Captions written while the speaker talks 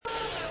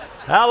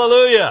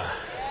Hallelujah.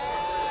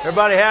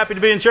 Everybody happy to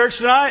be in church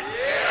tonight?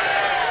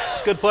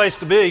 It's a good place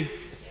to be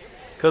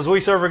because we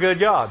serve a good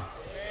God.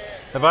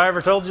 Have I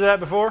ever told you that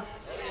before?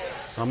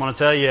 I'm going to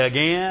tell you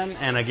again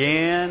and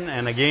again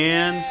and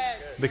again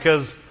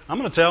because I'm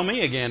going to tell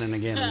me again and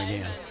again and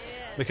again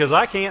because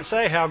I can't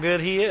say how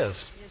good He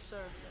is.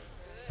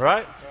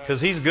 Right? Because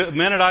He's good. The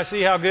minute I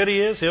see how good He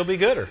is, He'll be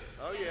gooder.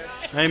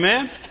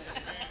 Amen?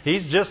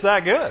 He's just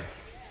that good.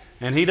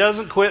 And He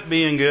doesn't quit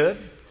being good.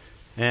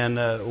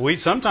 And we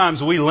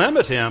sometimes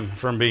limit Him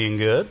from being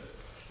good.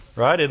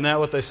 Right? Isn't that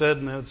what they said?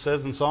 It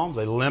says in Psalms,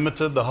 they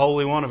limited the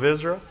Holy One of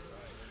Israel.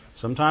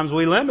 Sometimes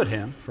we limit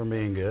Him from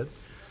being good.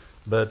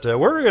 But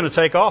we're going to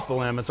take off the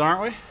limits,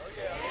 aren't we?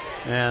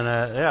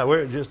 And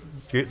we're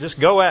just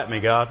go at me,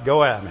 God.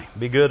 Go at me.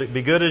 Be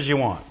good as you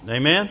want.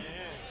 Amen?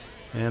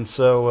 And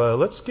so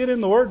let's get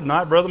in the Word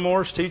tonight. Brother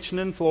Moore's teaching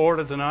in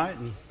Florida tonight.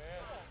 And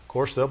of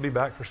course, they'll be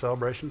back for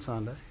Celebration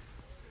Sunday.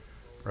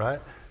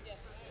 Right?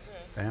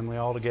 Family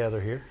all together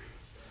here.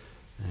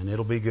 And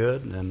it'll be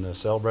good. And the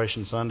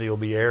Celebration Sunday will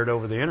be aired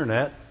over the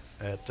internet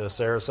at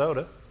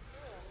Sarasota.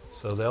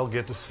 So they'll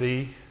get to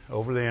see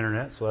over the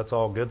internet. So that's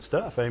all good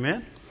stuff.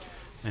 Amen?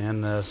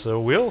 And how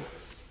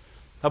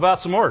about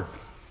some Word?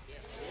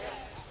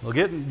 Well,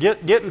 get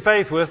in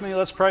faith with me.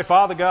 Let's pray.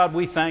 Father God,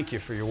 we thank You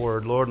for Your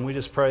Word, Lord, and we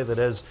just pray that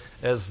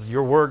as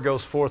Your Word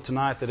goes forth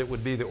tonight, that it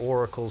would be the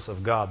oracles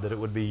of God, that it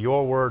would be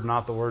Your Word,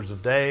 not the words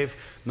of Dave,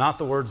 not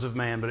the words of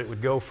man, but it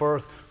would go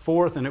forth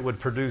and it would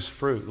produce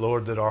fruit,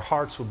 Lord, that our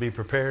hearts would be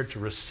prepared to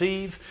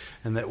receive,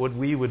 and that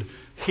we would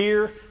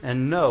hear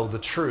and know the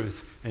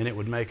truth, and it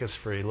would make us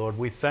free. Lord,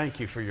 we thank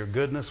You for Your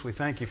goodness. We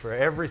thank You for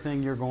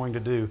everything You're going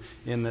to do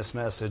in this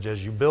message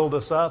as You build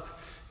us up,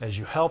 as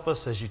You help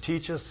us, as You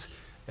teach us,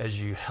 as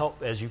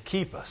You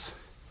keep us.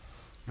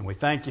 And we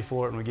thank You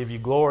for it, and we give You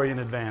glory in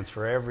advance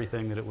for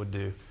everything that it would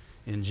do.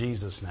 In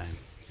Jesus' name.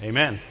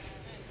 Amen.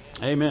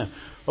 Amen.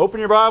 Open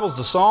your Bibles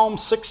to Psalm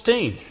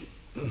 16.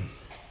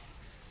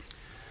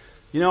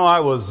 You know, I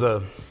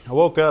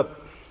woke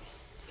up,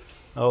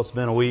 it's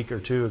been a week or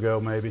two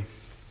ago maybe,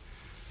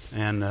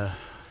 and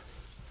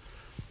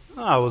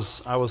I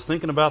was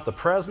thinking about the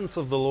presence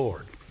of the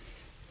Lord.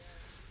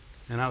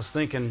 And I was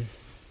thinking,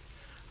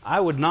 I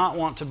would not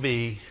want to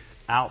be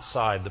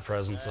outside the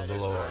presence of the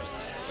Lord.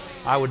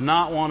 I would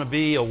not want to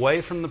be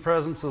away from the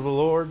presence of the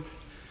Lord.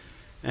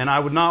 And I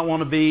would not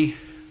want to be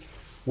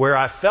where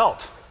I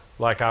felt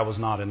like I was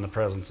not in the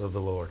presence of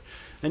the Lord.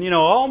 And you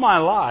know, all my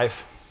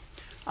life,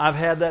 I've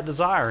had that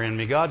desire in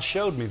me. God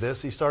showed me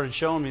this. He started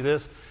showing me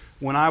this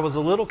when I was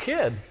a little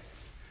kid.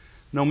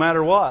 No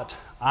matter what,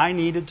 I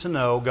needed to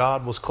know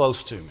God was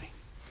close to me.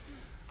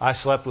 I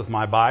slept with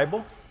my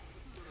Bible.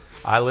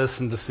 I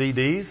listened to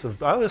CDs.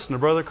 I listened to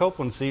Brother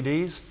Copeland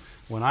CDs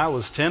when I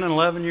was 10 and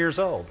 11 years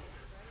old.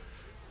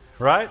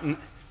 Right?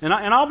 And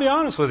I'll be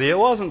honest with you, it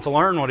wasn't to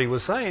learn what he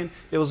was saying.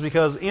 It was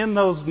because in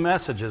those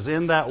messages,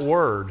 in that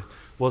Word,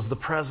 was the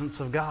presence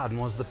of God and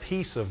was the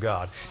peace of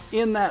God.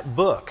 In that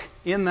book,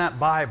 in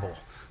that Bible,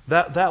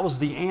 that was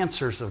the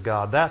answers of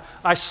God. That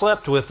I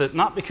slept with it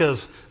not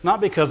because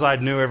I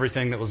knew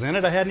everything that was in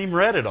it. I hadn't even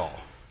read it all.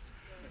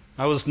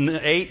 I was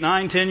 8,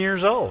 9, 10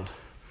 years old.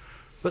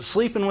 But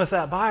sleeping with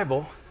that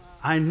Bible,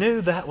 I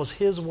knew that was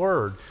His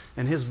Word,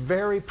 and His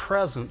very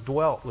presence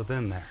dwelt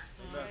within there.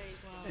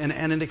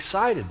 And it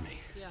excited me.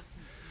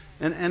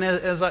 And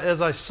as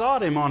I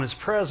sought Him on His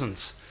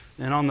presence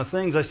and on the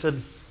things, I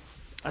said,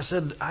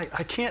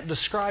 I can't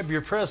describe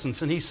Your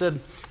presence. And He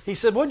said,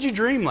 what'd you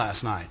dream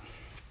last night?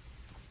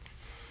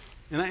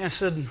 And I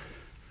said,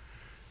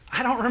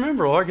 I don't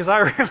remember, Lord, because I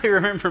really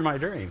remember my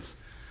dreams.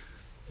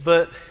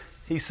 But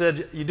He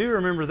said, you do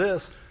remember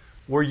this.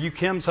 Were you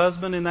Kim's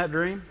husband in that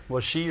dream?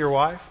 Was she your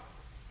wife?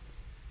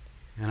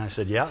 And I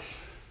said, yeah.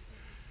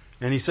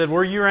 And He said,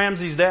 were you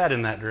Ramsey's dad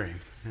in that dream?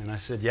 And I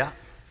said, yeah.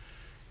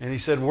 And He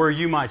said, were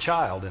you my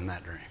child in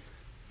that dream?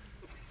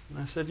 And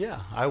I said,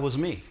 yeah, I was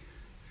me.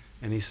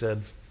 And He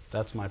said,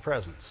 that's my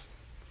presence.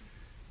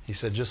 He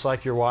said, just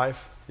like your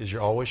wife is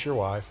always your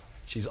wife,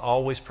 she's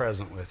always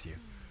present with you.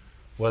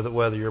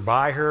 Whether you're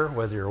by her,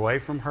 whether you're away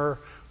from her,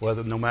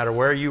 no matter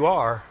where you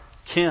are,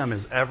 Kim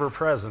is ever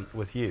present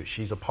with you.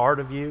 She's a part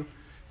of you,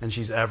 and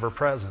she's ever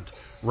present.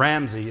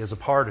 Ramsey is a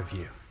part of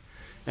you,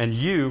 and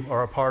you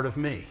are a part of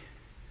me.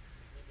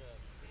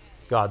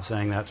 God's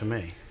saying that to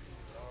me.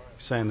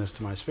 He's saying this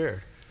to my spirit.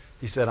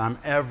 He said, I'm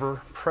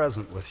ever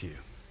present with you.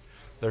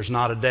 There's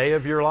not a day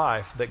of your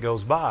life that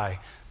goes by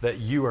that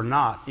you are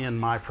not in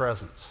my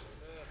presence,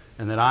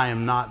 and that I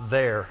am not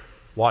there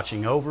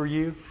watching over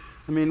you.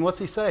 I mean, what's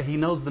He say? He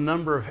knows the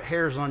number of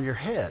hairs on your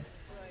head.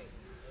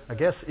 I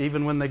guess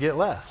even when they get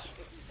less.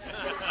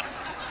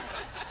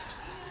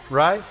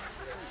 Right?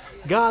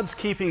 God's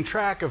keeping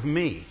track of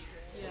me.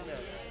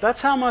 That's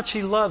how much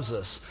He loves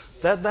us.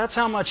 That's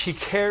how much He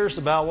cares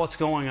about what's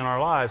going in our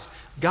lives.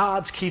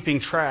 God's keeping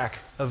track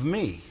of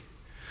me.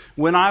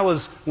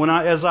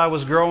 As I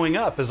was growing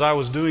up, as I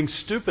was doing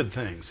stupid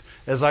things,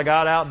 as I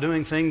got out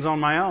doing things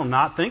on my own,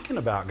 not thinking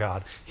about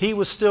God, He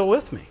was still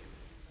with me.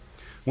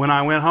 When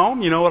I went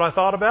home, you know what I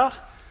thought about?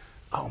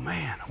 Oh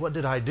man, what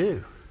did I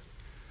do?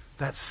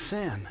 that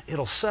sin.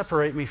 It'll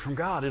separate me from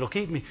God. It'll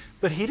keep me.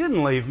 But He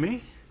didn't leave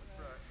me.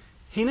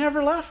 He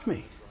never left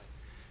me.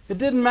 It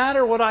didn't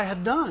matter what I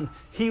had done.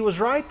 He was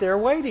right there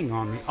waiting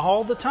on me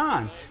all the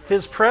time.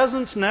 His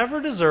presence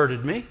never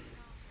deserted me.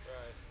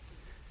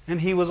 And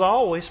He was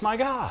always my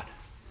God.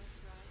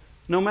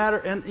 No matter,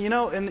 and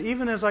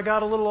even as I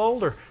got a little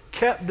older,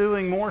 kept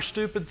doing more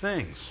stupid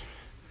things.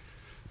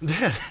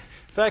 Did.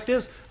 Fact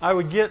is, I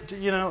would get,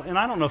 and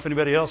I don't know if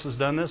anybody else has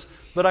done this,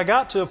 but I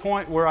got to a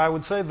point where I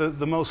would say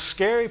the most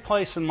scary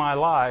place in my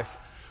life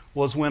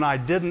was when I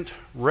didn't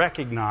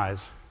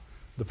recognize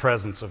the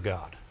presence of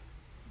God.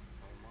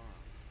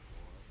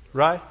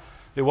 Right?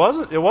 It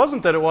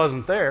wasn't that it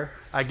wasn't there.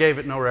 I gave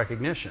it no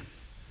recognition.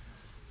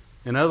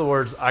 In other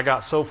words, I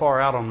got so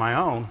far out on my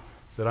own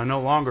that I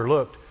no longer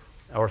looked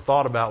or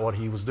thought about what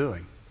He was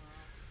doing.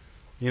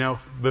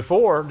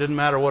 Before, it didn't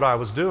matter what I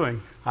was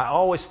doing, I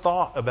always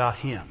thought about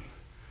Him.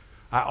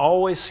 I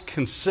always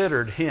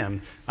considered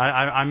Him.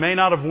 I may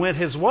not have went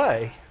His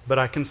way, but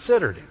I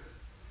considered Him.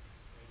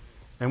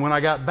 And when I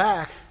got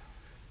back,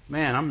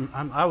 man,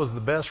 I was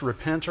the best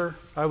repenter.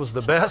 I was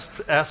the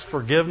best ask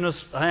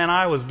forgiveness. And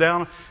I was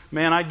down.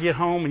 Man, I'd get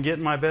home and get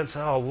in my bed and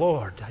say, "Oh,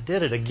 Lord, I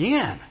did it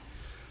again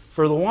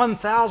for the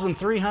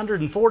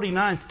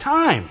 1,349th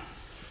time.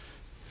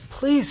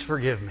 Please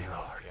forgive me,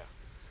 Lord."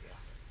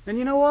 And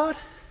you know what?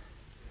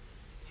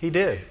 He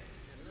did.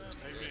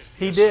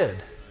 He did.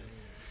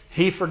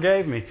 He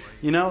forgave me.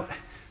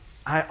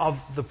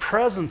 The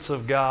presence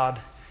of God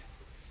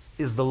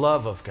is the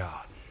love of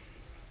God.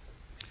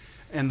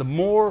 And the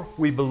more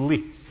we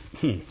believe,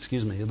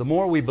 the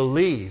more we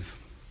believe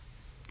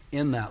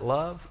in that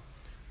love,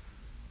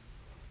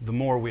 the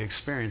more we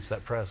experience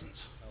that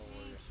presence.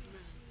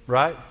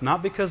 Right?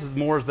 Not because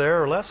more is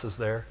there or less is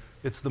there.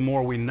 It's the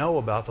more we know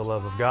about the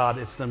love of God.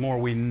 It's the more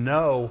we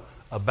know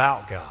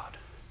about God.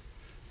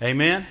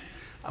 Amen?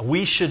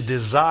 We should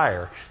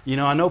desire.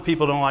 I know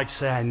people don't like to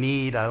say, I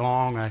need, I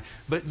long.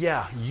 But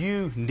yeah,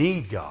 you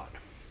need God.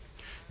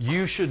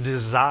 You should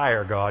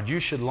desire God. You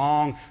should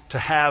long to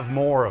have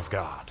more of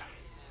God.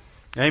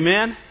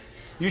 Amen?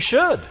 You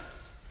should.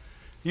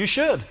 You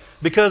should.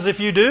 Because if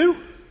you do,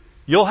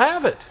 you'll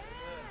have it.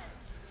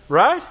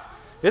 Right?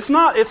 It's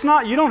not,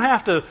 you don't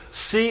have to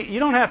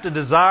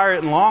desire it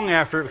and long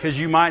after it because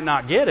you might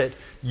not get it.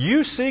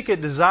 You seek it,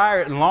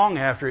 desire it, and long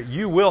after it,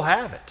 you will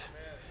have it.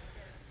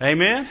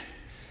 Amen?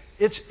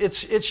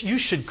 You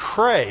should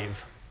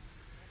crave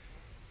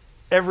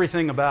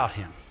everything about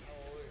Him.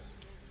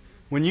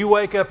 When you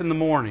wake up in the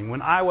morning,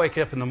 when I wake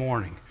up in the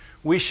morning,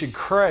 we should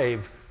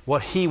crave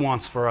what He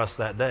wants for us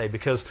that day,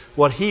 because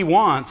what He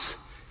wants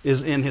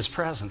is in His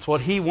presence.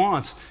 What He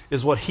wants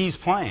is what He's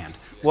planned.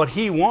 What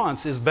He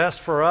wants is best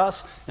for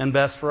us and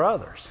best for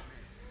others.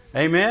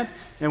 Amen?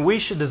 And we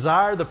should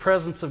desire the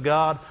presence of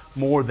God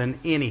more than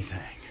anything.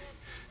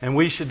 And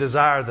we should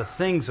desire the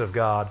things of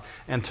God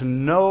and to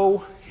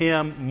know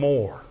Him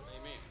more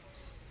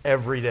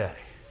every day.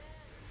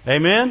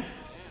 Amen?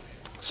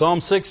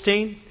 Psalm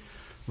 16,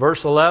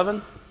 verse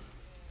 11.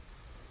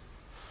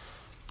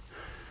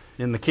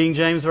 In the King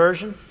James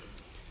Version,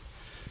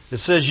 it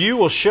says, "You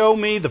will show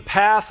me the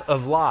path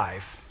of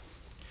life.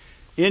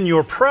 In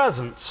your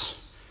presence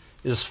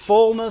is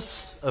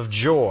fullness of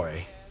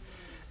joy.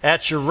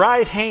 At your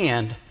right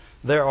hand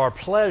there are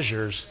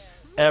pleasures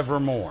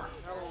evermore."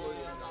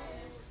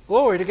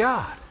 Glory to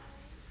God.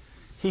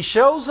 He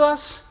shows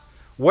us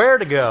where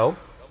to go.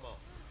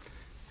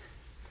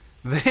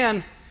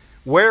 Then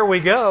where we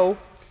go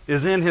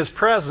is in His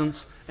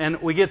presence,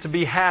 and we get to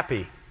be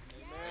happy.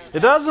 It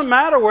doesn't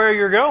matter where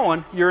you're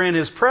going, you're in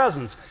His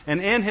presence.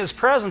 And in His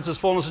presence is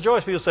fullness of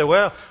joy. People say,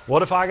 well,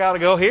 what if I got to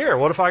go here?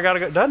 What if I got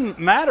to go? It doesn't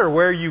matter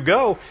where you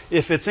go.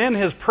 If it's in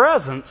His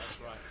presence,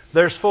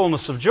 there's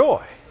fullness of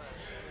joy.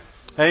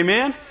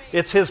 Amen?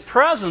 It's His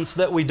presence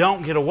that we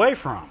don't get away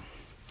from.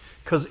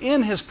 Because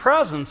in His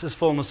presence is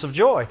fullness of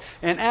joy.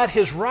 And at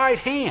His right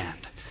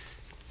hand,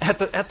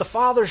 at the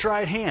Father's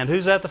right hand,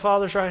 who's at the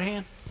Father's right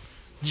hand?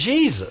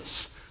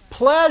 Jesus.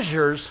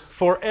 Pleasures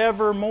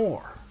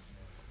forevermore.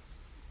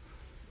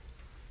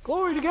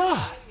 Glory to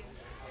God.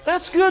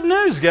 That's good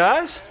news,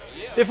 guys.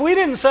 If we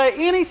didn't say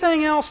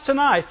anything else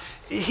tonight,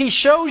 He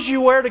shows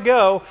you where to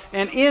go,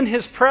 and in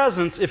His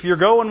presence, if you're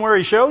going where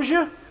He shows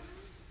you,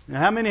 now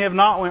how many have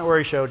not went where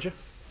He showed you?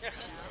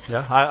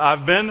 Yeah,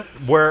 I've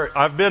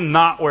been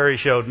not where He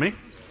showed me.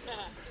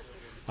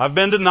 I've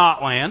been to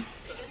Notland.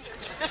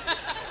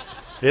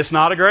 It's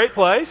not a great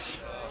place,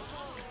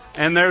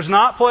 and there's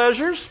not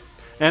pleasures,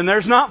 and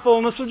there's not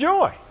fullness of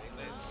joy.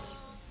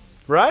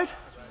 Right?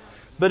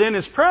 But in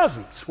His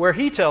presence, where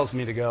He tells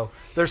me to go,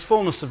 there's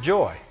fullness of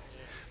joy.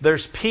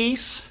 There's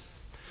peace.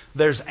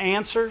 There's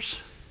answers.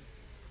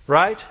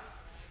 Right?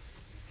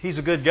 He's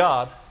a good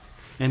God.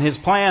 And His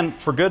plan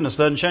for goodness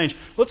doesn't change.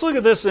 Let's look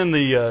at this in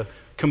the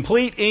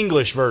Complete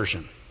English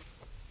Version.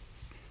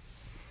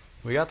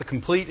 We got the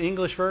Complete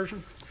English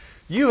Version.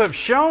 "You have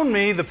shown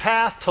me the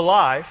path to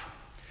life.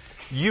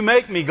 You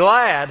make me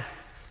glad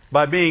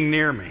by being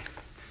near me."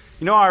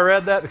 You know, I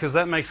read that because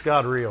that makes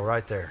God real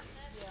right there.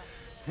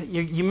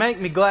 You make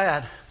me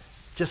glad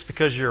just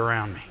because you're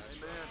around me.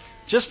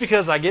 Just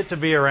because I get to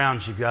be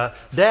around you, God.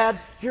 Dad,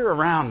 you're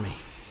around me.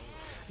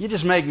 You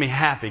just make me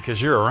happy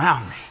because you're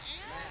around me.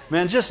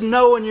 Man, just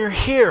knowing you're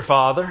here,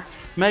 Father,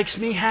 makes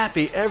me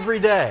happy every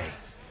day.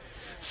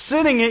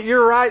 Sitting at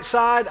your right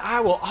side,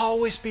 I will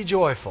always be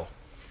joyful.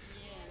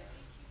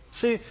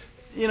 See,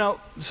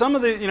 some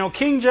of the,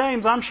 King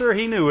James, I'm sure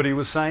he knew what he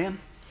was saying.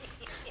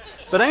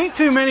 But ain't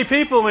too many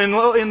people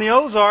in the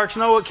Ozarks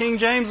know what King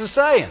James is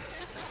saying.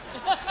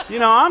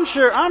 I'm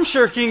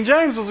sure King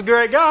James was a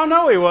great guy. I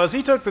know he was.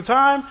 He took the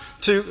time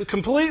to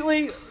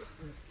completely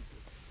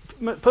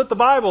put the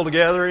Bible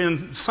together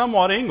in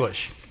somewhat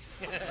English.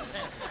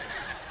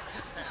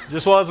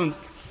 Just wasn't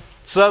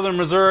Southern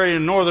Missouri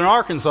and Northern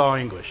Arkansas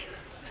English.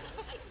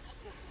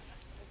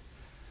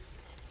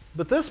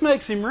 But this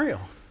makes him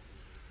real.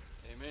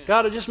 Amen.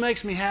 God, it just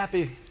makes me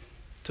happy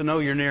to know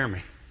you're near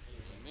me.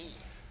 Amen.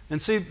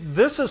 And see,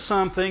 this is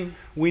something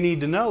we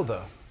need to know,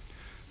 though.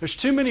 There's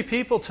too many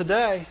people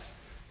today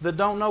that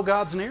don't know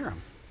God's near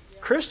them. Yeah.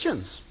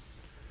 Christians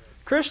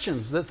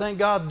that think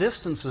God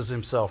distances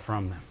himself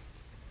from them.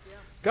 Yeah.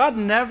 God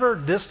never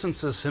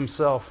distances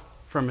himself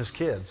from his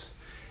kids.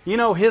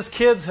 His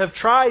kids have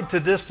tried to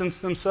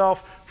distance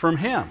themselves from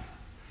him.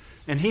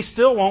 And he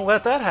still won't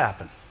let that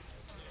happen.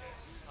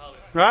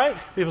 Right?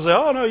 People say,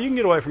 oh, no, you can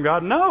get away from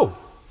God. No.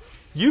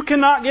 You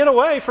cannot get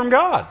away from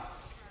God.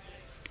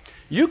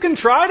 You can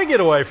try to get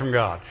away from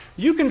God.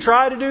 You can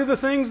try to do the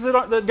things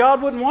that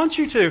God wouldn't want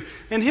you to.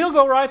 And he'll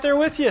go right there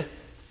with you.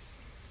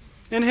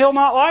 And he'll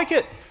not like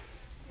it.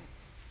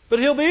 But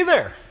he'll be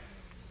there.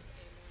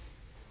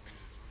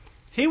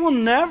 He will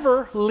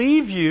never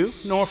leave you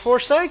nor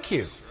forsake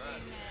you.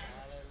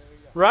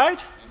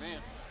 Right? Amen.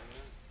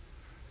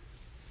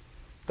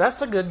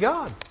 That's a good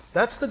God.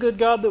 That's the good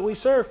God that we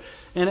serve.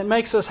 And it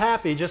makes us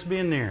happy just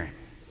being near him.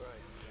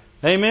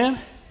 Amen?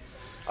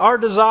 Our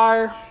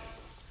desire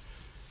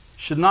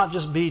should not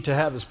just be to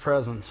have his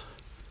presence,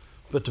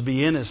 but to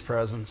be in his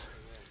presence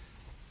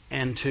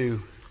and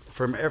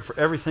for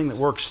everything that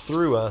works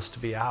through us to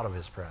be out of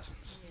his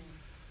presence.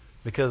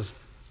 Because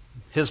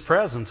his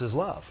presence is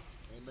love.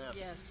 Amen.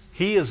 Yes.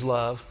 He is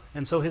love,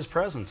 and so his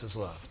presence is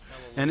love.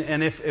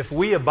 And if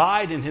we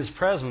abide in his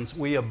presence,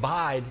 we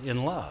abide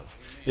in love.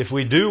 If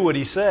we do what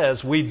he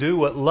says, we do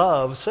what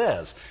love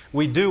says.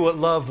 We do what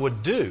love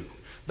would do.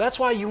 That's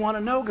why you want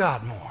to know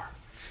God more.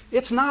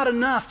 It's not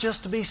enough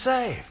just to be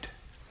saved.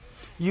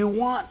 You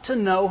want to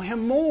know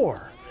him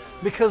more.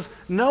 Because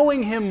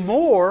knowing him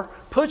more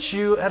puts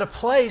you at a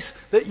place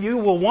that you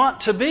will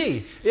want to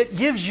be. It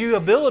gives you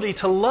ability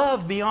to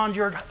love beyond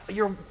your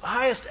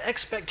highest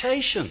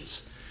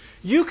expectations.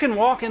 You can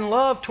walk in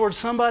love towards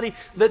somebody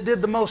that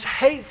did the most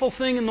hateful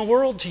thing in the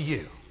world to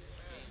you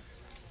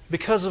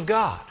because of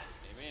God.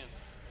 Amen.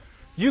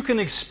 You can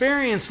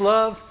experience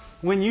love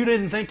when you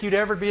didn't think you'd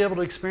ever be able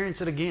to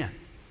experience it again.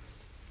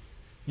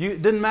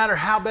 It didn't matter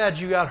how bad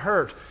you got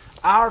hurt.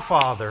 Our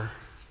Father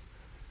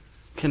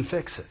can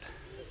fix it.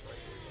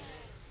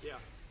 Yeah.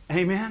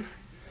 Amen?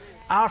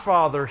 Our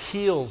Father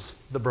heals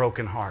the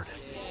brokenhearted.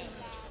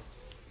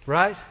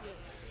 Right?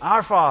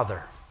 Our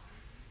Father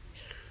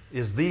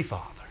is the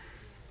Father.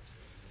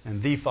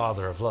 And the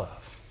Father of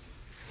love.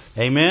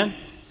 Amen?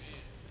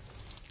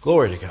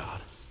 Glory to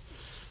God.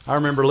 I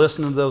remember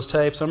listening to those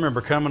tapes. I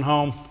remember coming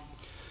home.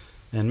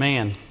 And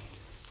man,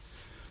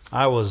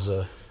 I was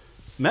a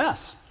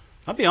mess.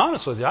 I'll be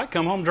honest with you. I'd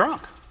come home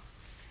drunk.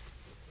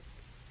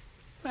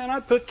 Man,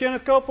 I'd put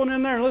Kenneth Copeland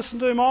in there and listen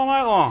to him all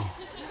night long.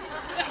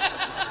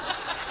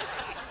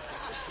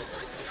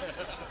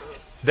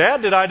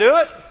 Dad, did I do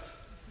it?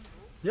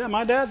 Yeah,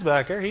 my dad's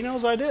back there. He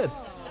knows I did.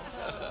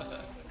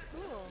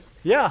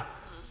 Yeah.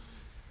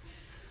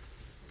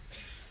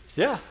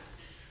 Yeah.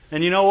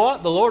 And you know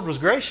what? The Lord was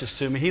gracious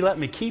to me. He let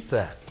me keep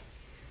that.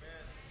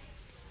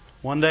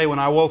 One day when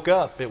I woke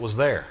up, it was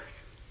there.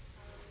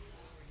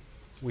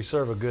 We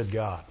serve a good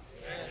God.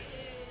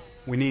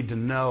 We need to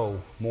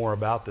know more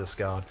about this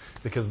God,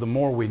 because the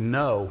more we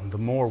know, the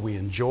more we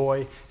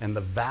enjoy, and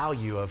the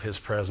value of his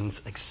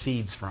presence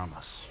exceeds from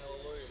us.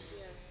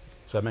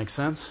 Does that make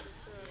sense?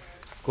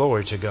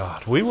 Glory to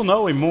God. We will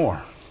know him more.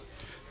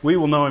 We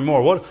will know him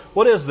more.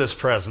 What is this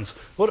presence?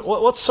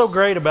 What's so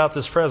great about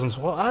this presence?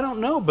 Well, I don't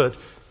know, but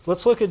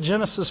let's look at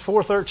Genesis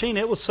 4:13.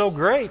 It was so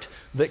great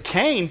that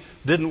Cain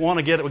didn't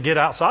want to get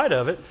outside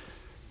of it.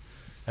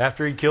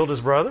 After he killed his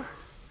brother,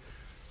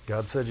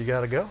 God said, you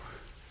got to go.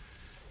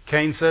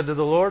 Cain said to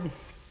the Lord,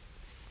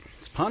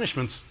 this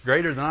punishment's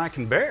greater than I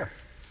can bear.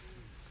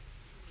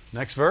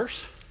 Next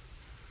verse.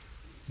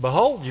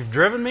 Behold, you've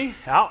driven me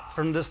out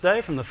from this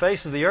day from the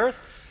face of the earth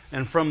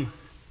and from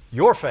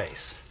your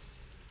face.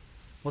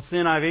 What's the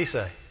NIV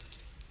say?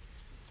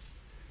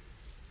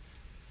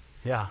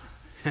 Yeah.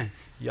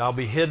 I'll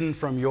be hidden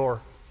from your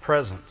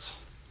presence.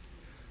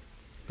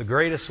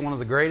 One of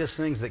the greatest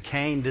things that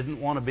Cain didn't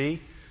want to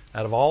be,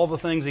 out of all the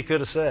things he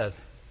could have said.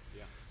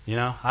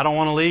 I don't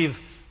want to leave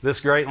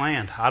this great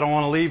land. I don't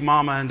want to leave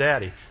Mama and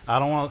Daddy. I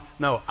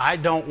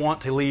don't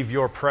want to leave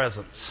your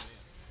presence.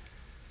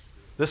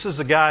 This is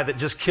a guy that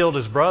just killed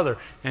his brother,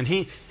 and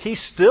he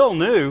still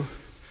knew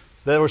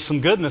there was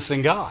some goodness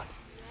in God.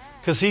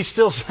 Because he's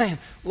still saying,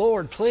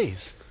 Lord,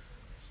 please.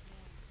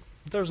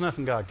 But there was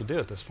nothing God could do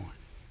at this point.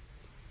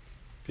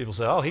 People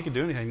say, oh, he could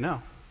do anything.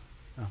 No,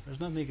 there's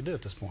nothing he could do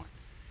at this point.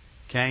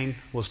 Cain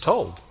was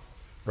told,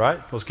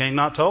 right? Was Cain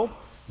not told?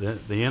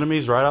 The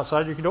enemy's right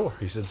outside your door.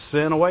 He said,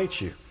 sin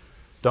awaits you.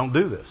 Don't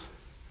do this.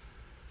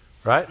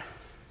 Right?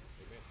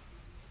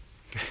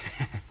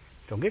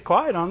 Don't get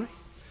quiet on me.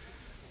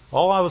 The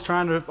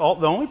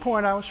only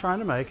point I was trying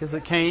to make is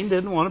that Cain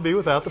didn't want to be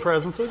without the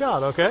presence of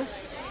God, okay?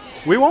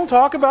 We won't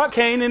talk about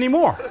Cain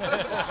anymore.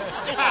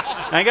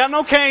 Ain't got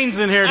no Cains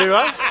in here, do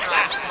I?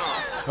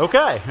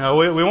 Okay. No,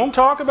 we won't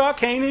talk about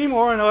Cain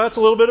anymore. I know that's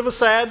a little bit of a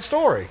sad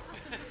story.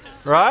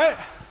 Right?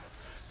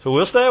 So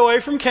we'll stay away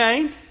from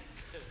Cain.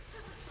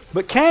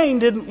 But Cain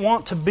didn't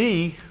want to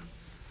be,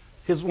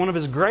 one of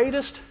his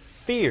greatest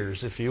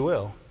fears, if you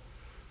will,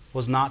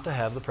 was not to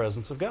have the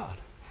presence of God.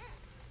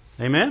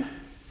 Amen?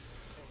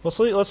 Let's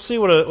see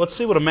what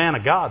a man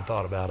of God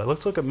thought about it.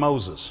 Let's look at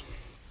Moses.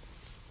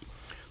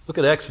 Look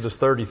at Exodus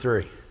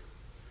 33,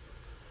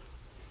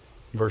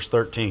 verse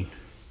 13.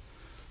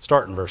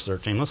 Start in verse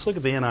 13. Let's look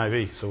at the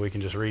NIV so we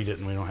can just read it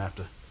and we don't have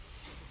to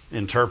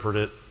interpret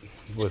it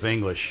with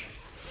English.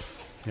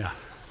 Yeah.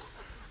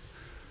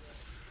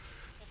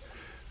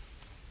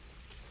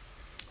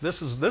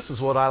 This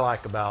is what I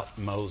like about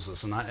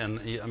Moses, and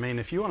I mean,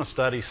 if you want to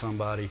study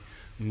somebody,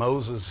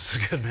 Moses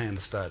is a good man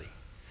to study.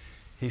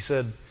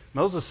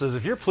 Moses says,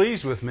 if you're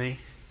pleased with me,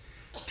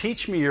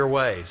 teach me your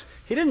ways.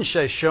 He didn't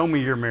say, show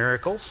me your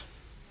miracles.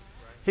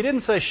 He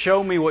didn't say,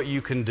 show me what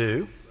you can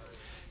do.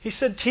 He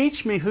said,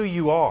 teach me who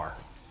you are.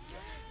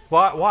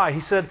 Why? He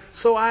said,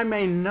 so I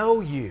may know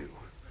you.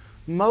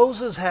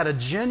 Moses had a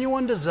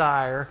genuine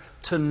desire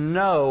to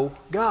know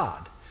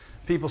God.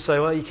 People say,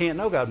 well, you can't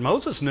know God.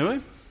 Moses knew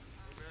Him.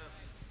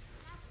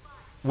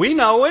 We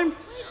know Him.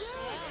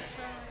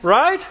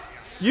 Right?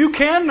 You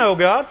can know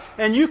God,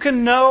 and you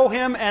can know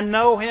Him and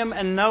know Him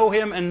and know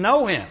Him and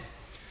know Him.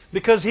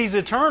 Because He's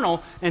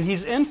eternal and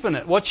He's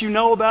infinite. What you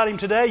know about Him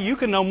today, you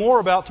can know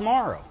more about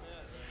tomorrow.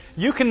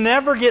 You can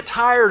never get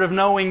tired of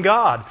knowing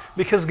God,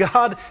 because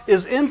God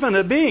is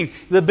infinite being.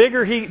 The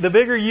bigger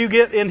you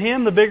get in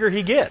Him, the bigger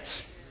He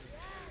gets.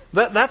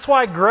 That's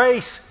why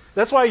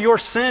your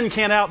sin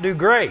can't outdo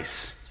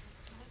grace.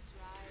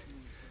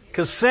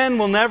 Because sin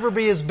will never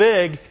be as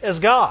big as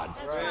God.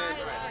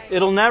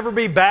 It'll never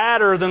be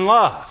badder than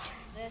love.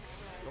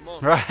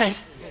 Right?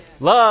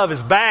 Love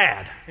is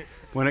bad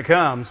when it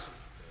comes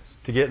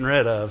to getting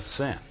rid of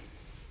sin.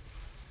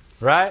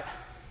 Right?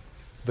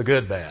 The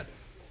good bad.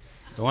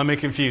 Don't let me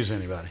confuse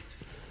anybody.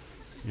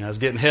 I was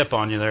getting hip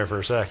on you there for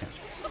a second.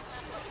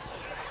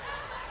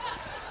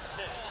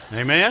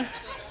 Amen?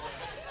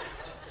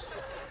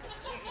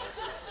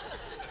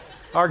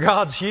 Our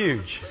God's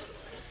huge.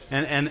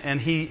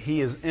 And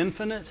He is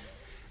infinite,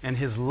 and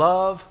His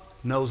love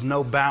knows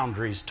no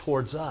boundaries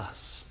towards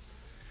us.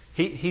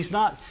 He's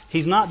not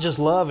just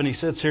love and He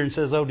sits here and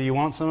says, oh, do you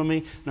want some of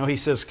me? No, He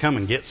says, come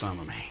and get some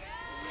of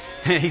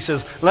me. He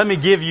says, let me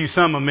give you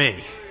some of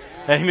me.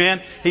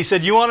 Amen? He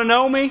said, you want to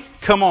know me?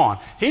 Come on.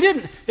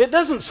 It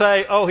doesn't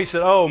say, he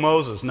said, oh,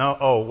 Moses,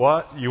 no,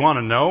 what? You want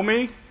to know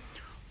me?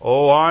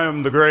 Oh, I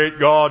am the great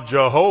God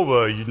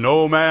Jehovah.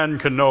 No man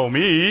can know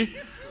me.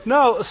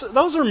 No,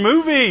 those are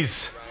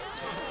movies.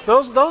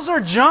 Those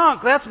are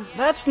junk.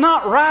 That's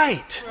not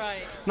right.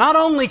 Not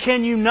only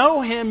can you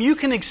know Him, you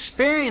can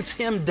experience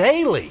Him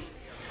daily,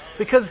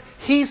 because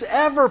He's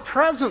ever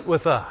present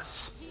with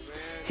us.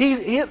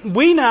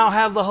 We now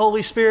have the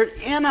Holy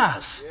Spirit in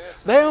us.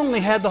 They only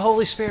had the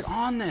Holy Spirit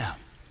on them.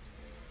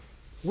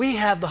 We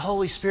have the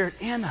Holy Spirit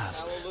in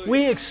us.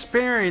 We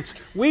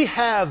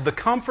have the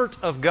comfort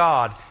of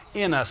God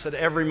in us at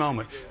every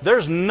moment.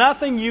 There's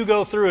nothing you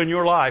go through in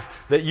your life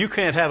that you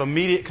can't have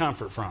immediate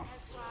comfort from.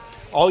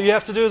 All you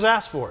have to do is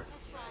ask for it.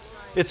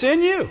 It's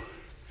in you.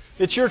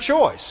 It's your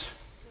choice.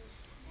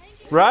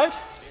 Right?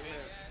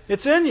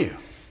 It's in you.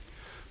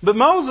 But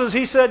Moses,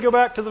 he said, go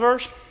back to the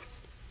verse.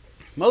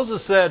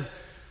 Moses said,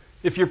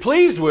 if you're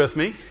pleased with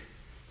me,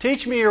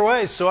 teach me your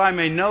ways so I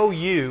may know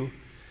you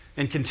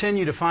and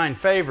continue to find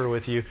favor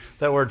with you.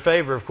 That word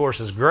favor, of course,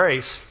 is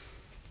grace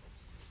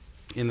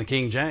in the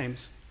King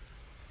James.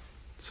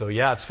 So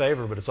yeah, it's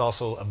favor, but it's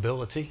also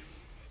ability.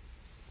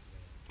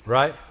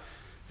 Right?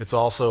 It's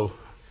also,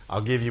 I'll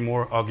give you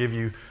more. I'll give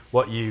you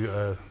what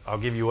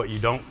you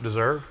don't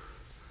deserve.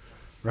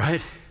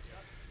 Right?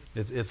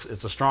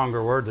 It's a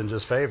stronger word than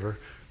just favor.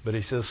 But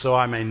he says, so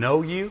I may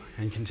know you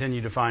and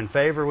continue to find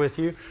favor with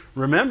you.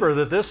 Remember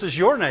that this is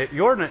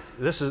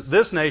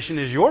this nation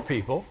is your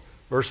people.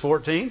 Verse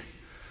 14.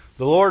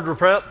 The Lord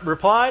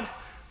replied,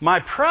 my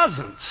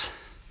presence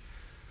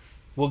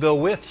will go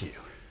with you,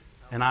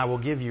 and I will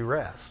give you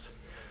rest.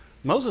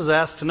 Moses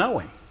asked to know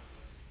Him.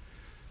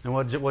 And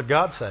what did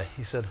God say?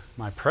 He said,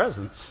 my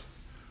presence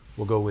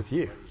will go with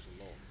you.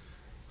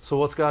 So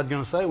what's God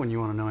going to say when you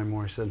want to know Him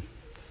more? He said,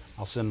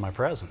 I'll send my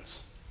presence.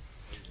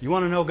 You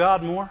want to know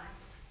God more?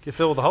 Get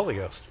filled with the Holy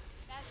Ghost.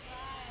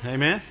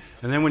 Amen?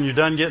 And then when you're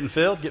done getting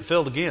filled, get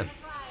filled again.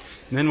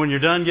 And then when you're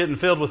done getting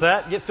filled with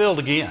that, get filled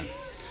again.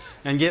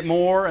 and get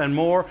more and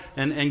more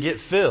and get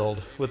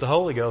filled with the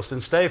Holy Ghost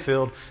and stay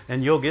filled,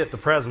 and you'll get the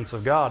presence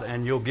of God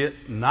and you'll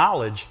get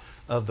knowledge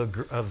of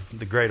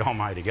the great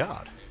Almighty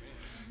God.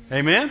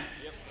 Amen?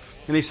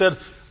 And he said,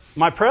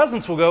 my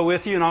presence will go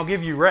with you and I'll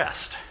give you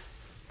rest.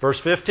 Verse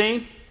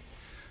 15,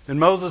 and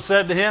Moses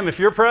said to him, if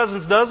your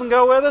presence doesn't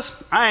go with us,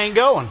 I ain't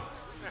going.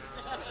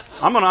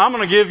 I'm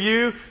gonna give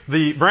you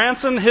the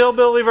Branson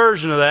hillbilly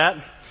version of that.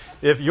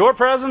 If your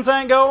presence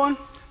ain't going,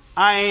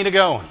 I ain't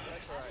a-going.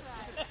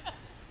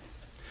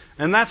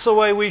 And that's the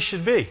way we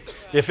should be.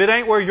 If it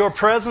ain't where your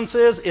presence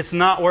is, it's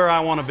not where I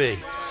want to be.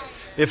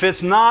 If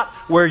it's not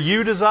where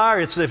you desire,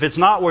 if it's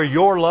not where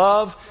your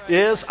love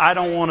is, I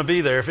don't want to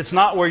be there. If it's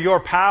not where your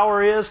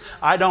power is,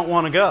 I don't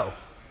want to go.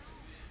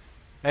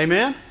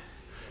 Amen?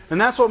 And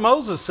that's what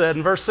Moses said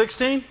in verse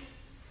 16.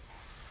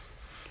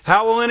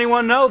 How will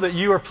anyone know that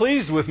you are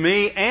pleased with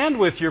me and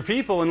with your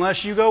people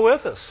unless you go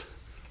with us?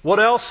 What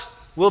else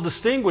will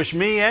distinguish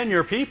me and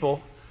your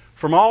people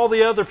from all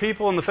the other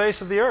people on the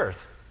face of the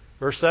earth?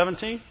 Verse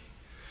 17.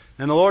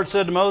 And the Lord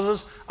said to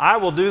Moses, I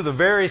will do the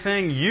very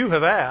thing you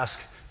have asked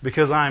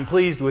because I am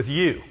pleased with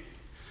you.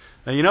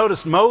 Now you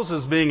notice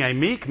Moses, being a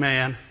meek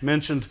man,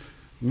 mentioned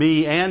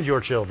me and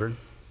your children.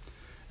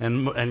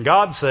 And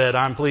God said,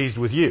 I'm pleased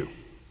with you.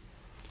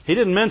 He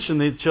didn't mention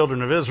the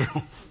children of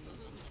Israel.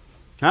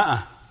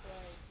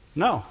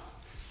 No.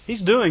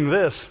 He's doing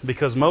this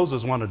because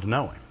Moses wanted to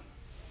know him.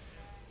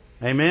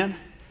 Amen?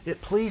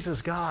 It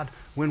pleases God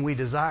when we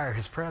desire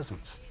His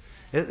presence.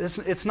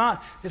 It's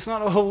not,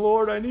 oh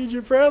Lord, I need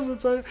your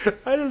presence. I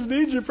just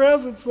need your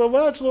presence so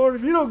much, Lord.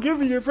 If you don't give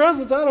me your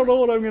presence, I don't know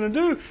what I'm going to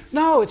do.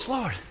 No, it's,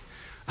 Lord,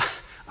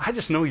 I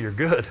just know you're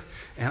good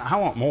and I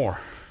want more.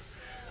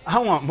 I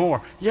want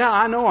more. Yeah,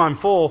 I know I'm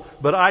full,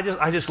 but I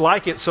just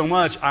like it so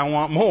much, I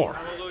want more.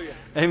 Hallelujah.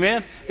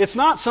 Amen? It's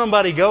not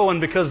somebody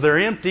going because they're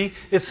empty.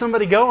 It's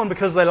somebody going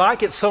because they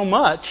like it so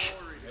much,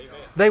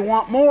 they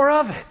want more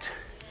of it.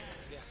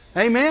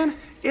 Amen?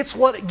 It's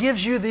what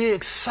gives you the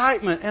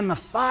excitement and the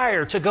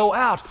fire to go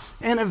out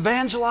and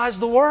evangelize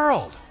the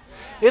world.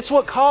 It's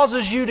what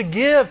causes you to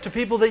give to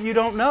people that you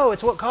don't know.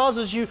 It's what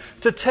causes you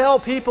to tell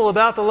people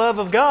about the love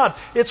of God.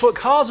 It's what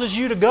causes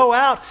you to go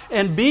out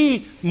and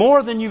be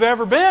more than you've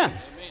ever been.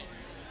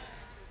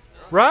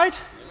 Right?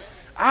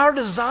 Our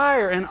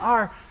desire and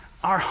our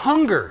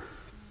hunger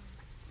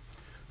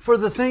for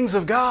the things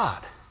of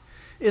God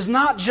is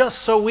not just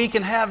so we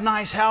can have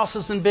nice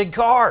houses and big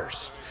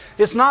cars.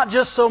 It's not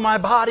just so my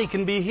body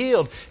can be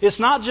healed. It's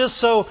not just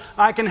so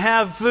I can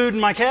have food in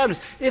my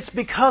cabinets. It's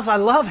because I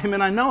love Him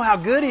and I know how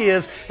good He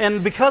is.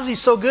 And because He's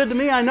so good to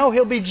me, I know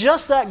He'll be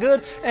just that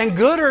good and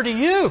gooder to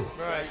you.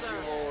 Right.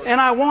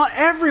 And I want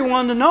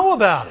everyone to know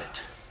about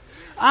it.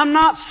 I'm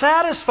not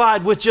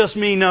satisfied with just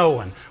me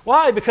knowing.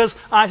 Why? Because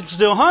I'm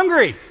still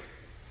hungry.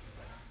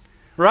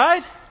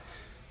 Right?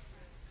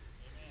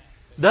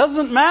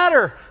 Doesn't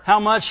matter how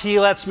much He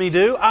lets me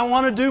do. I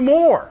want to do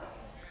more.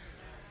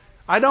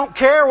 I don't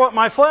care what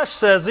my flesh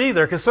says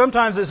either, because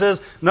sometimes it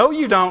says, no,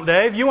 you don't,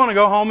 Dave. You want to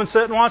go home and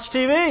sit and watch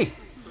TV.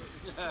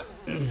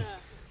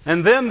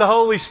 And then the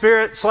Holy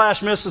Spirit /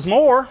 Mrs.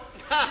 Moore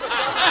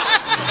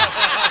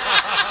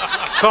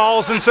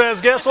calls and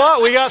says, guess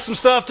what? We got some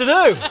stuff to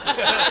do.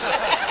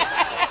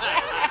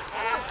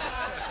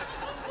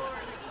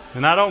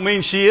 And I don't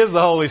mean she is the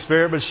Holy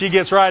Spirit, but she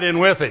gets right in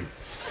with Him.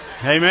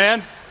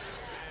 Amen?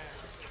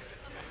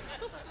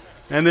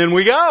 And then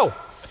we go.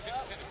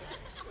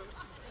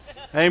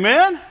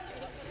 Amen?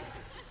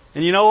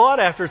 And you know what?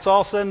 After it's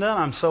all said and done,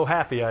 I'm so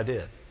happy I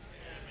did.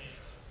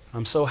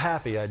 I'm so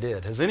happy I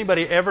did. Has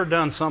anybody ever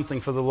done something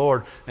for the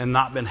Lord and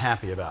not been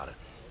happy about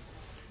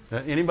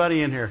it?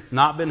 Anybody in here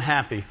not been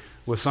happy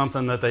with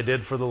something that they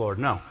did for the Lord?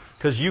 No.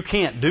 Because you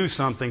can't do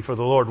something for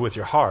the Lord with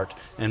your heart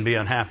and be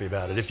unhappy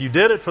about it. If you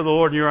did it for the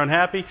Lord and you're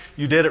unhappy,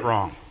 you did it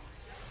wrong.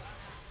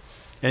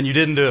 And you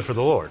didn't do it for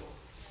the Lord.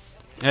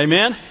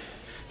 Amen?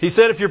 He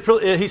said,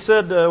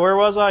 where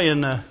was I?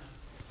 In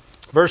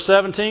verse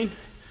 17,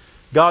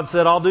 God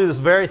said, I'll do this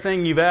very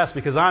thing you've asked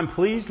because I'm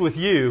pleased with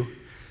you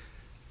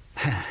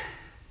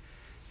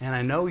and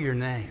I know your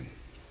name.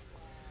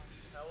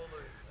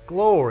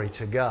 Glory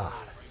to God.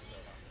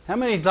 How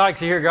many like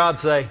to hear God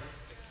say,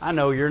 I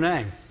know your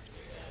name?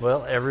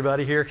 Well,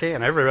 everybody here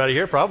can. Everybody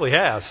here probably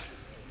has.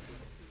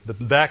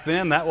 But back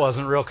then, that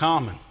wasn't real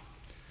common.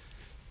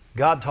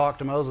 God talked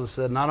to Moses and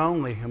said, not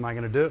only am I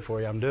going to do it for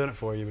you, I'm doing it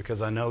for you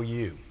because I know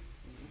you.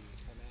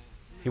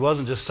 He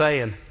wasn't just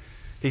saying,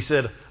 He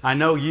said, I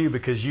know you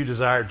because you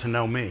desired to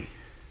know me.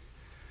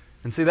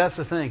 And see, that's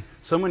the thing.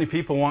 So many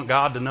people want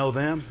God to know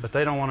them, but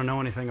they don't want to know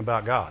anything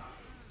about God.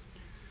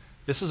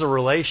 This is a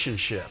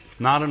relationship,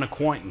 not an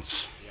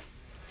acquaintance.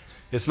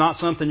 It's not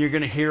something you're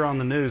going to hear on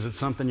the news. It's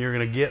something you're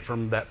going to get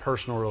from that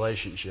personal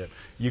relationship.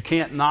 You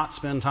can't not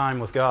spend time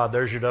with God.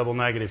 There's your double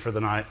negative for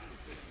the night.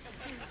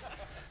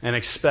 And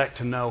expect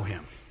to know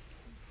Him.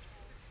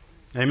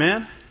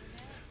 Amen?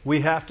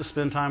 We have to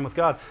spend time with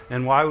God.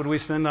 And why would we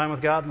spend time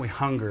with God? We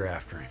hunger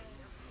after Him.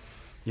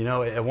 You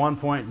know, at one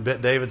point,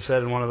 David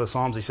said in one of the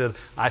Psalms, he said,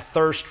 I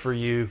thirst for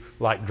you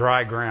like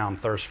dry ground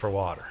thirsts for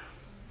water.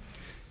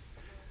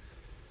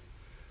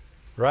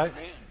 Right?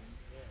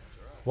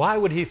 Why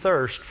would he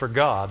thirst for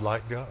God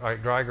like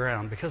dry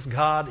ground? Because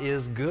God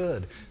is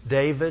good.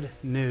 David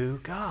knew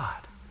God.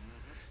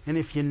 And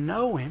if you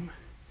know Him,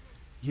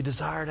 you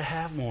desire to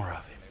have more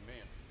of Him.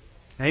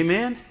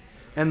 Amen?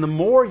 And the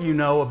more you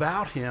know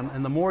about Him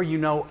and the more you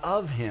know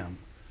of Him,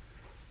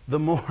 the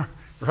more,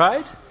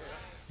 right?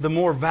 The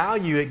more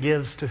value it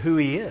gives to who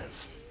He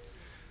is.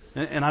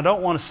 And I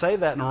don't want to say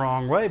that in the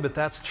wrong way, but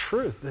that's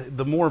truth.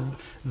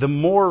 The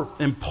more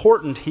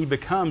important He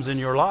becomes in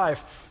your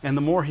life, and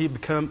the more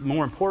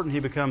important He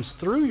becomes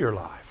through your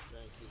life.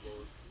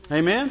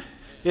 Amen?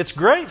 It's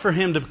great for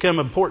Him to become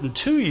important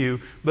to you,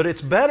 but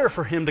it's better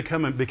for Him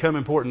to become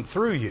important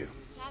through you.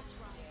 That's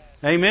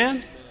right.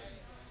 Amen?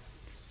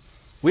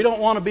 We don't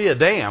want to be a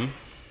dam,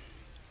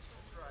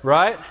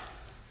 right?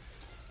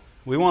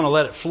 We want to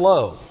let it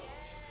flow.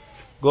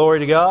 Glory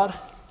to God.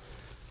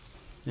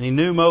 And he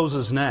knew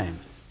Moses' name.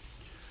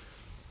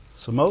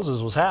 So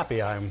Moses was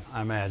happy, I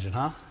imagine,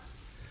 huh?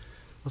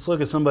 Let's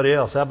look at somebody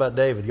else. How about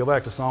David? Go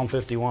back to Psalm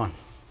 51.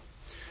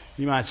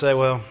 You might say,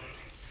 well,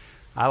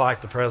 I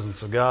like the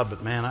presence of God,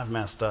 but man, I've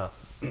messed up.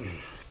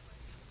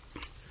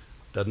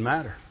 Doesn't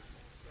matter.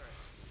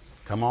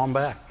 Come on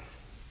back.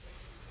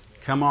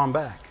 Come on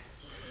back.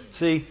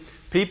 See,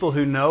 people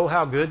who know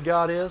how good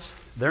God is,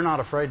 they're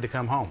not afraid to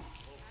come home.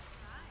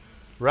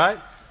 Right?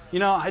 You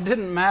know, it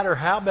didn't matter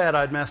how bad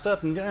I'd messed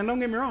up. And don't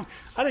get me wrong,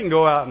 I didn't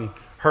go out and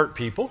hurt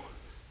people.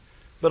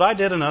 But I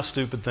did enough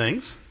stupid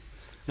things.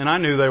 And I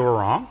knew they were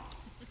wrong.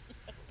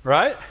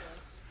 Right?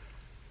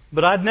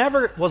 But I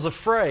never was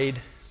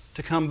afraid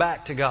to come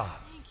back to God.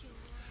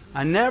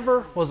 I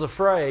never was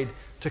afraid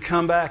to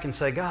come back and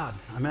say, God,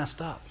 I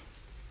messed up.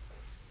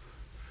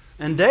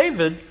 And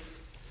David,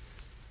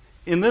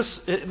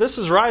 this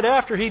is right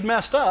after he'd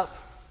messed up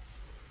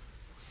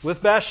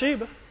with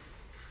Bathsheba.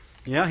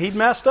 Yeah, he'd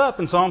messed up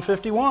in Psalm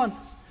 51.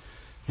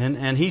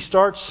 And he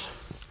starts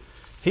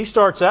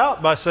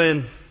out by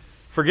saying,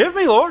 forgive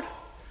me, Lord.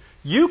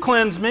 You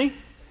cleanse me,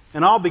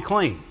 and I'll be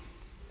clean.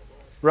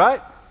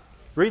 Right?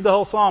 Read the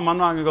whole psalm. I'm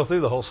not going to go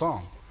through the whole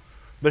psalm.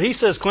 But he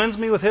says, cleanse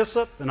me with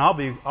hyssop, and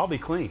I'll be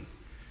clean.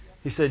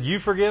 He said, you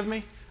forgive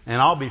me,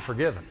 and I'll be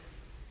forgiven.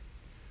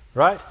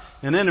 Right?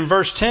 And then in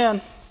verse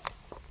 10,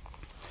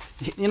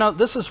 you know,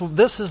 this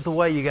is the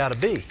way you got to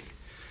be.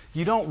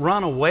 You don't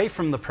run away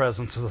from the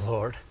presence of the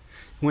Lord.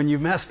 When you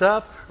messed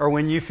up, or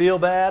when you feel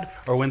bad,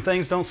 or when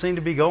things don't seem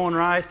to be going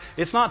right,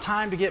 it's not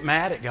time to get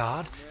mad at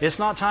God. It's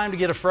not time to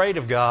get afraid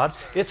of God.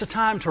 It's a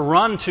time to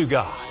run to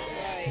God.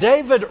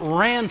 David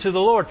ran to the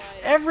Lord.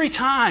 Every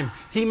time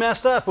he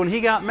messed up, when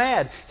he got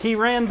mad, he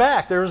ran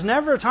back. There was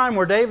never a time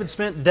where David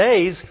spent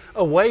days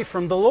away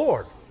from the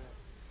Lord.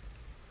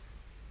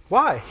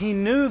 Why? He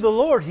knew the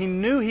Lord. He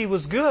knew He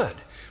was good.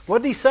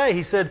 What did he say?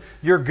 He said,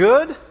 you're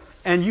good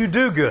and you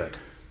do good.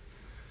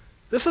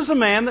 This is a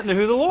man that knew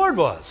who the Lord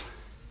was.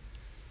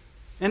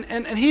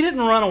 And he didn't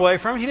run away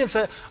from him. He didn't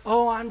say,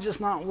 oh, I'm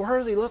just not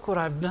worthy. Look what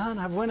I've done.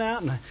 I went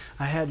out and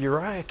I had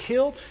Uriah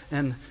killed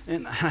and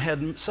I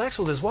had sex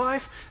with his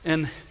wife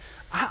and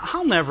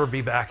I'll never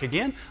be back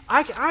again.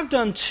 I've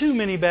done too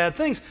many bad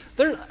things.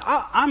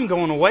 I'm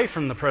going away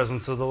from the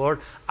presence of the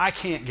Lord. I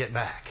can't get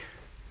back.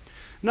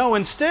 No,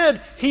 instead,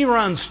 he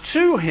runs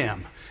to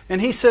Him and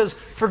he says,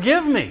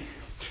 forgive me.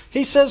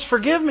 He says,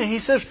 forgive me. He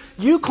says,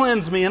 you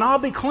cleanse me and I'll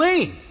be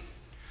clean.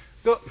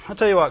 I'll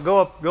tell you what,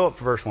 go up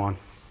to verse 1.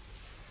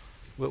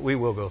 We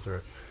will go through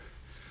it.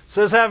 It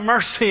says, have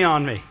mercy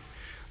on me.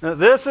 Now,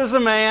 this is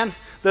a man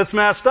that's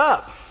messed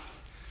up.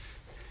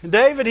 And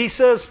David, he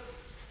says,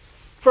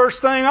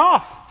 first thing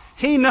off,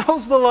 he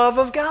knows the love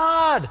of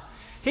God.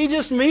 He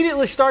just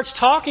immediately starts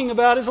talking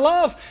about his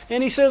love.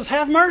 And he says,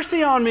 have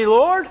mercy on me,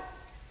 Lord.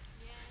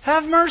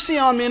 Have mercy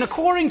on me. And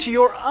according to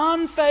your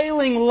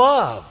unfailing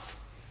love,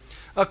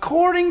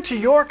 according to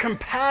your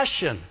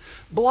compassion,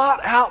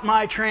 blot out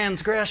my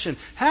transgression.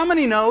 How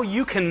many know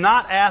you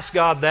cannot ask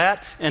God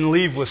that and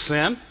leave with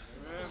sin?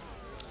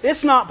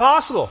 It's not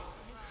possible.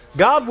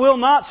 God will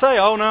not say,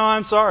 oh no,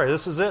 I'm sorry,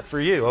 this is it for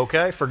you,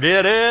 okay?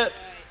 Forget it.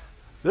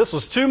 This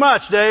was too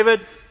much,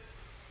 David.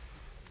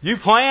 You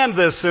planned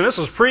this sin. This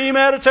was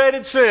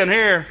premeditated sin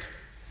here.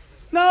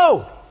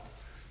 No.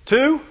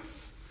 2,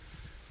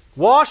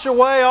 wash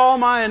away all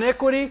my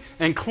iniquity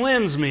and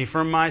cleanse me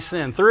from my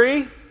sin.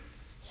 3,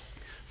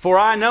 for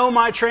I know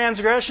my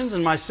transgressions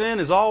and my sin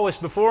is always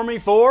before me.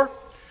 4,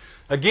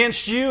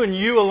 against you and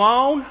you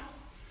alone.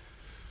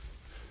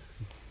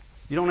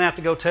 You don't have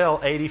to go tell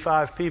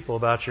 85 people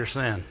about your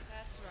sin.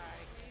 That's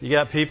right. You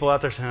got people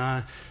out there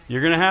saying,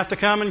 you're going to have to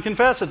come and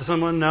confess it to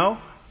someone. No,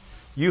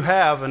 you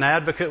have an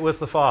advocate with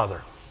the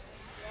Father.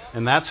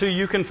 And that's who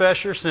you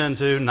confess your sin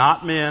to,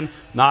 not men,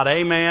 not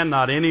a man,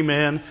 not any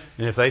men.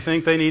 And if they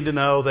think they need to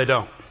know, they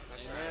don't.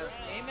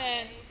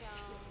 Amen.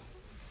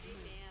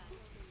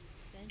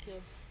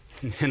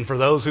 And for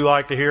those who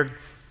like to hear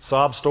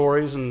sob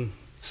stories and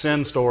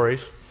sin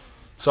stories,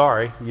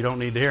 sorry, you don't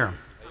need to hear them.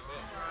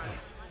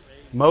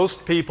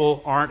 Most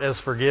people aren't as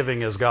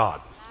forgiving as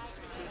God.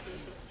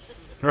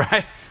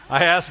 Right?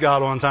 I asked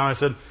God one time, I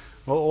said,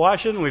 well, why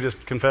shouldn't we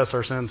just confess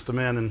our sins to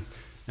men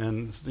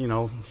and,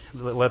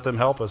 let them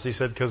help us. He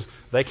said, because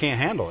they can't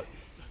handle it.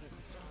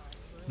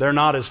 They're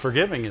not as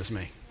forgiving as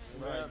me.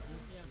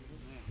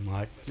 I'm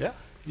like, yeah.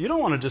 You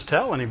don't want to just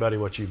tell anybody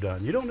what you've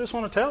done. You don't just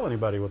want to tell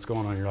anybody what's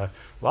going on in your life.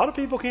 A lot of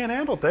people can't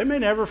handle it. They may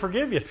never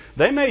forgive you.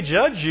 They may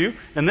judge you,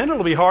 and then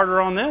it'll be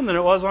harder on them than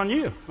it was on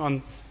you.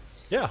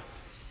 Yeah,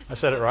 I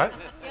said it right.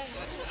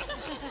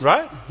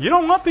 Right? You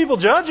don't want people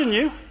judging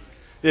you.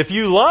 If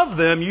you love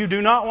them, you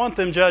do not want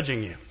them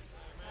judging you.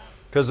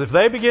 Because if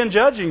they begin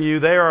judging you,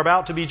 they are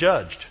about to be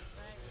judged.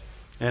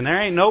 And there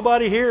ain't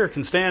nobody here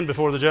can stand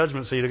before the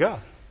judgment seat of God.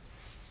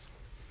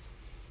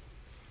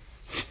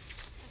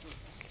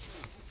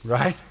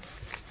 Right?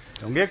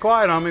 Don't get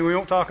quiet on me. We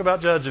won't talk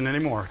about judging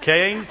anymore.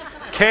 Cain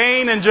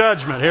and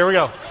judgment. Here we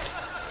go.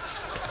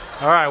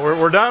 All right,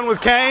 we're done with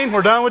Cain.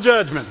 We're done with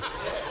judgment.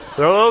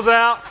 Throw those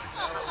out.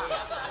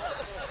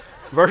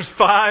 Verse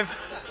 5.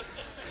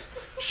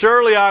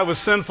 Surely I was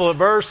sinful at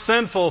birth,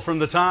 sinful from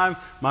the time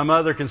my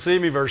mother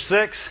conceived me. Verse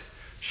 6.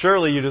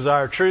 Surely you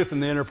desire truth in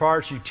the inner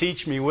parts. You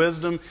teach me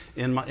wisdom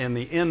in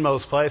the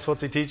inmost place.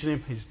 What's he teaching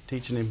him? He's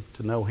teaching him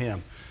to know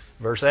him.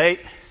 Verse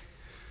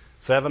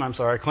 7,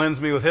 cleanse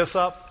me with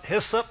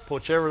hyssop,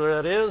 whichever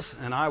that is,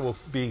 and I will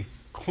be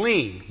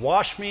clean.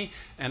 Wash me,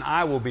 and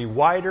I will be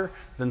whiter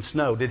than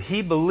snow. Did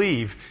he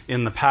believe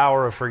in the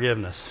power of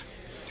forgiveness?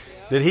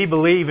 Did he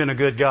believe in a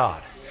good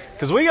God?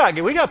 Because we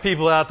got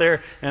people out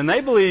there, and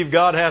they believe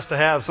God has to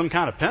have some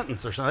kind of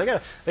penance or something.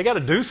 They got to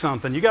do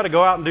something. You got to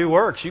go out and do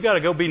works. You got to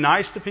go be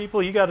nice to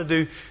people. You got to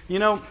do,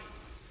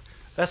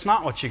 that's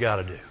not what you got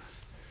to do.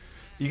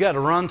 You got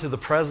to run to the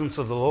presence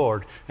of the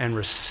Lord and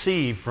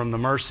receive from the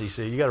mercy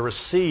seat. You got to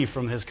receive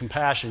from His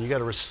compassion. You got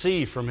to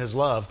receive from His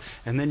love.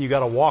 And then you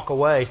got to walk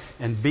away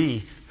and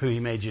be who He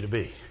made you to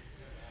be.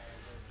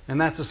 And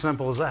that's as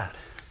simple as that.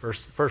 Go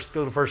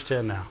to verse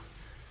 10 now.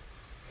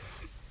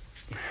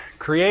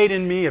 Create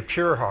in me a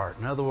pure heart.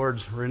 In other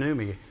words, renew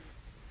me.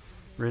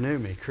 Renew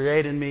me.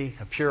 Create in me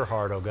a pure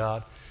heart, O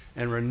God,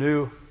 and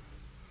renew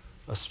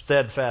a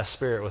steadfast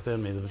spirit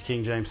within me. The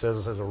King James says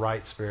it says a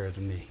right spirit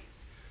in me.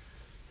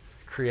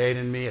 Create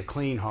in me a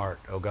clean heart,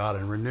 O God,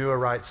 and renew a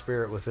right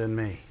spirit within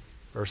me.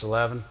 Verse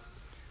 11.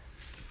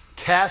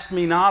 Cast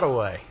me not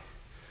away.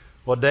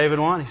 What David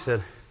wanted? He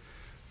said,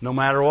 no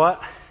matter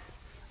what,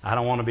 I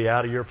don't want to be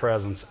out of your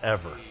presence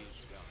ever.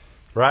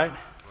 Right?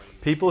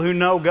 People who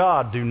know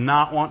God do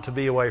not want to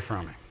be away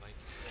from Him.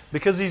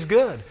 Because He's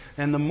good.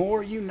 And the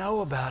more you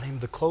know about Him,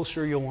 the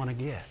closer you'll want to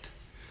get.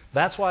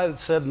 That's why it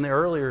said in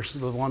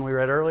the one we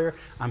read earlier,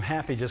 I'm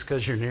happy just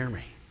because you're near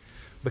me.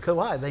 Because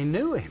why? They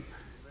knew Him.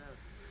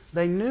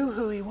 They knew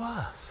who He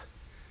was.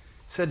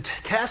 He said,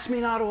 cast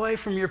me not away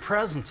from your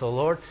presence, O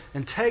Lord,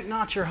 and take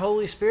not your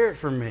Holy Spirit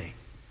from me.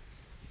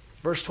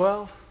 Verse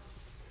 12.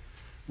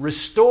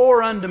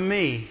 Restore unto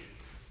me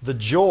the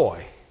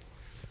joy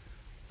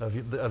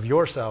of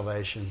your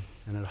salvation,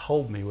 and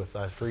hold me with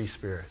thy free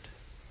spirit.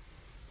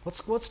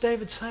 What's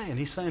David saying?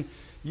 He's saying,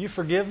 you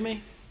forgive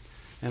me,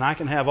 and I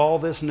can have all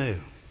this new.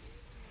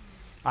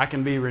 I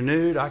can be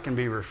renewed, I can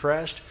be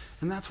refreshed.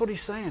 And that's what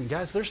he's saying.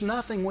 Guys, there's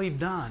nothing we've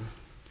done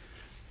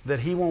that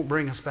He won't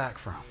bring us back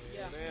from.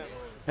 Yeah.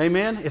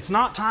 Amen? It's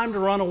not time to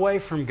run away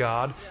from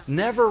God. Yeah.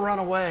 Never run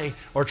away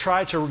or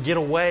try to get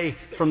away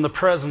from the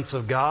presence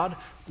of God.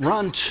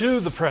 Run to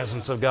the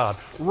presence of God.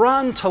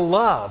 Run to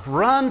love.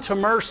 Run to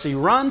mercy.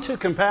 Run to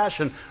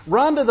compassion.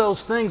 Run to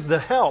those things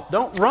that help.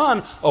 Don't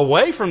run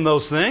away from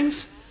those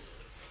things.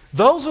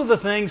 Those are the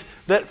things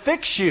that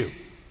fix you.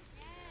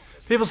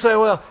 People say,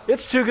 well,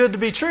 it's too good to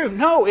be true.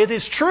 No, it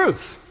is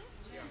truth.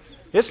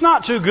 It's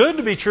not too good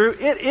to be true.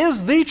 It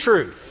is the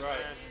truth.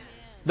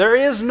 There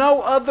is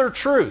no other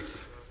truth.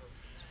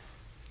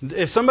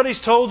 If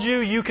somebody's told you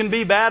you can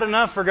be bad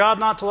enough for God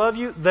not to love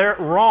you, they're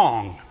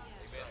wrong.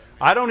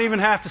 I don't even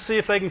have to see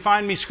if they can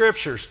find me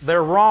scriptures.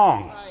 They're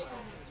wrong.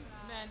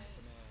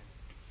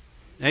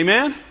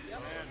 Amen?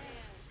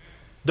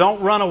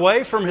 Don't run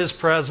away from His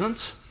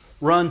presence.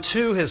 Run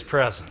to His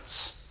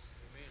presence.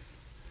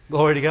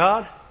 Glory to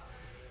God.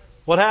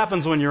 What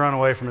happens when you run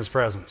away from His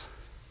presence?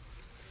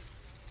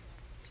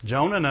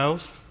 Jonah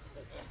knows.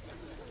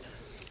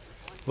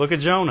 Look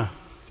at Jonah.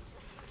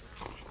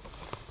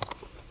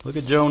 Look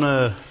at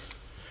Jonah.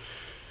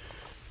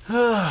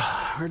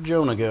 Where'd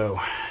Jonah go?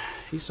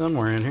 He's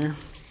somewhere in here.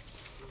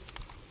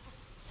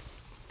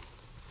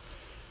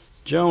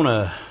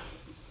 Jonah,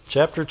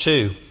 chapter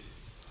 2.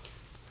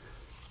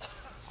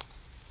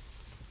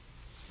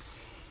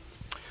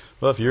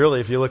 Well, if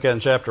you look at in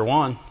chapter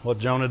 1, what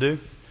did Jonah do?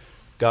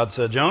 God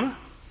said, Jonah,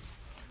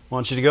 I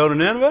want you to go to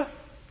Nineveh.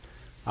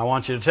 I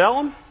want you to tell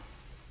them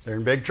they're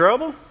in big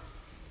trouble.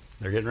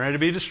 They're getting ready to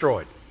be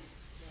destroyed.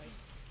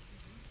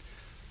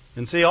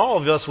 And see, all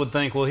of us would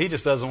think, well, he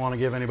just doesn't want to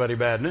give anybody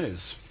bad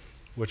news.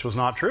 Which was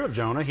not true of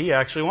Jonah. He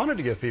actually wanted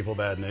to give people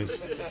bad news.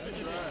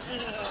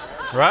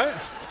 Right?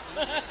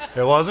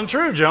 It wasn't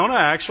true. Jonah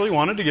actually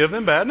wanted to give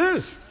them bad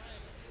news.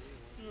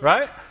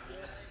 Right?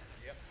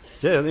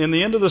 Yeah, in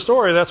the end of the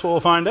story, that's what we'll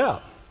find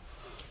out.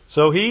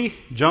 So he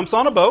jumps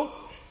on a boat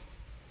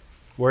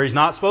where he's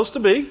not supposed to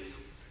be.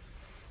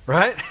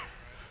 Right?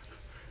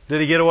 Did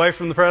he get away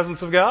from the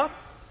presence of God?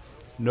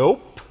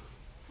 Nope.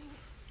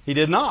 He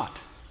did not.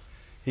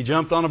 He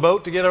jumped on a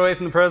boat to get away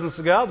from the presence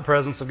of God. The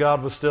presence of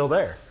God was still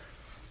there.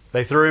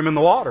 They threw him in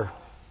the water.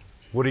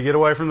 Would he get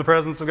away from the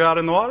presence of God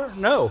in the water?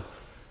 No.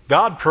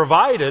 God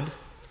provided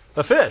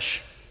a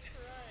fish.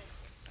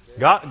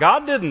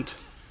 God didn't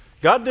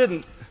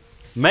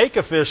make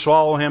a fish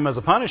swallow him as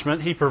a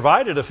punishment. He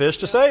provided a fish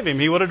to save him.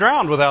 He would have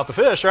drowned without the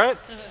fish, right?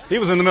 He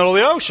was in the middle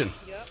of the ocean.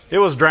 It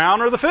was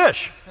drown or the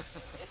fish.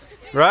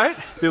 Right?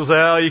 People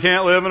say, oh, you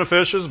can't live in a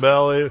fish's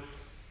belly.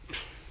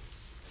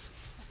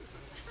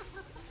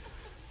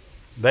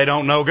 They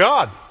don't know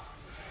God.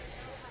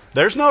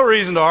 There's no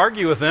reason to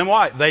argue with them.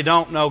 Why? They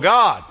don't know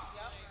God.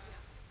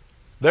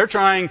 They're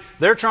trying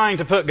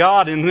to put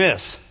God in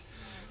this.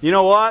 You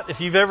know what? If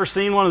you've ever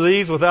seen one of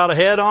these without a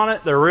head on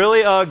it, they're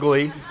really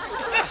ugly.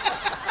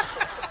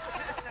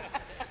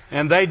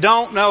 And they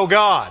don't know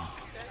God.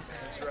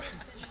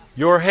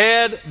 Your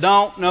head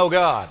don't know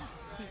God.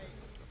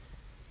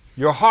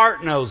 Your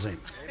heart knows Him.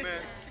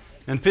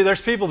 And there's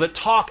people that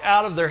talk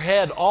out of their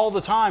head all the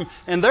time,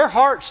 and their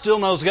heart still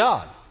knows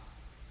God.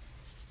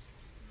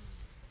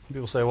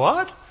 People say,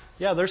 what?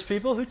 Yeah, there's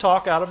people who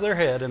talk out of their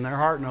head, and their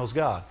heart knows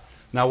God.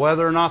 Now,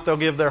 whether or not they'll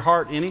give their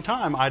heart any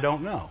time, I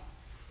don't know.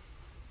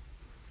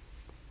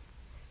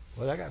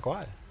 Well, that got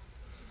quiet.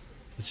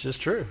 It's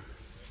just true.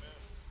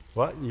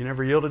 What? You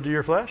never yielded to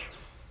your flesh?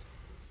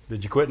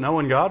 Did you quit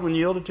knowing God when you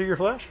yielded to your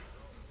flesh?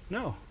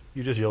 No.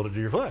 You just yielded to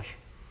your flesh.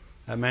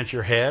 That meant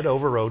your head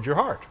overrode your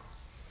heart.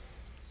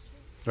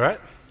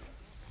 Right?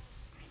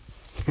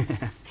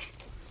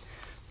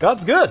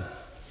 God's good.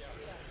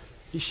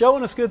 He's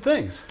showing us good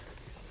things.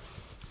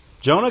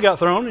 Jonah got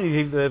thrown,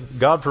 and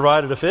God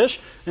provided a fish.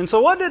 And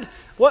so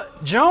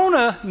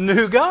Jonah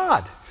knew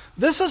God.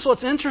 This is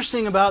what's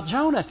interesting about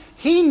Jonah.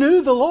 He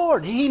knew the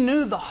Lord. He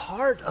knew the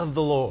heart of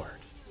the Lord.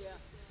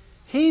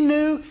 He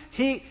knew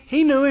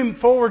Him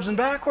forwards and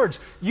backwards.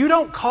 You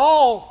don't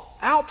call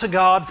out to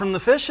God from the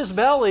fish's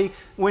belly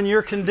when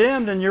you're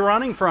condemned and you're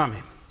running from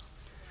Him.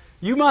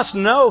 You must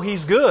know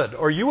He's good,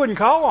 or you wouldn't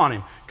call on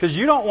Him, because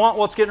you don't want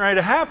what's getting ready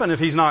to happen if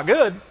He's not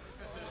good.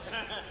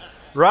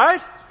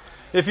 Right?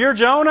 If you're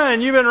Jonah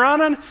and you've been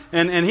running,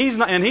 and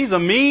he's a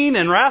mean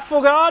and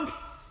wrathful God,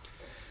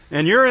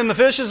 and you're in the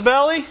fish's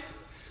belly,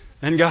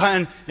 and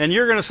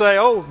you're going to say,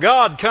 "Oh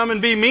God, come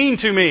and be mean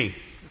to me."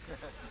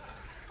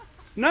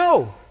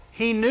 No,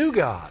 he knew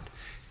God.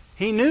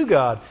 He knew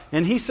God,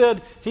 and he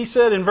said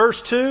in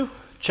verse 2,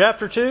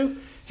 chapter 2,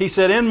 he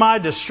said, "In my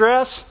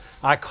distress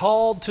I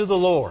called to the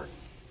Lord,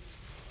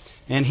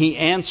 and He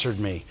answered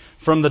me.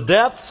 From the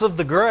depths of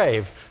the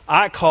grave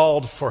I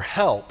called for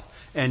help,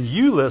 and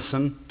You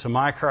listened to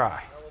my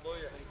cry."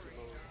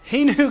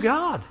 He knew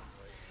God.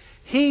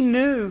 He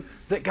knew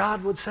that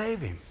God would save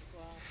him.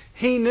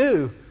 He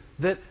knew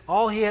that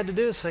all he had to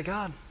do is say,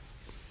 "God,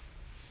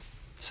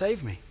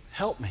 save me,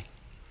 help me."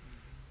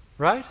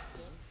 Right?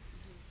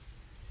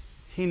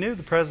 He knew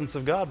the presence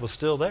of God was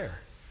still there.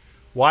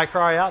 Why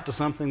cry out to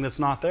something that's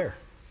not there?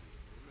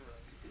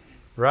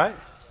 Right?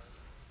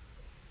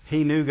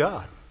 He knew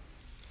God.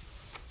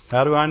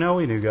 How do I know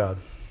he knew God?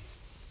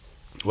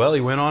 Well,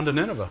 he went on to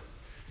Nineveh.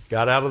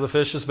 Got out of the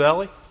fish's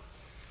belly.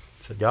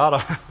 Said,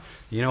 "God,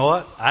 you know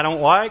what? I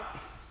don't like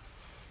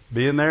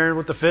being there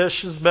with the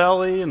fish's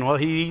belly and what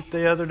he ate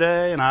the other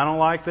day, and I don't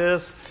like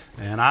this,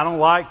 and I don't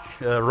like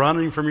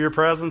running from Your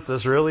presence.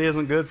 This really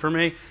isn't good for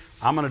me.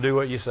 I'm going to do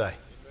what You say.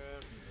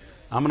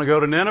 I'm going to go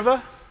to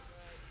Nineveh,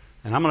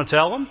 and I'm going to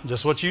tell them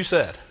just what You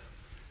said.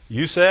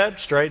 You said,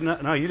 straighten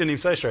up." No, you didn't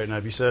even say straighten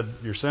up. You said,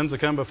 "Your sins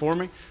have come before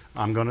me.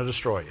 I'm going to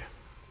destroy you."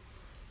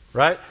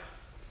 Right?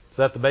 Is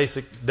that the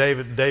basic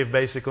Dave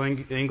basic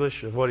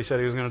English of what he said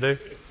he was going to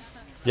do?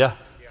 Yeah.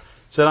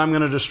 Said, "I'm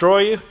going to destroy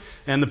you."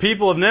 And the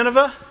people of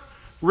Nineveh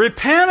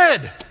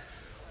repented.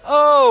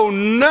 Oh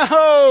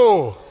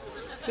no!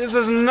 This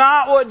is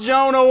not what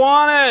Jonah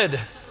wanted.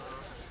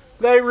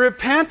 They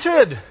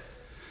repented.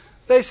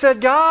 They said,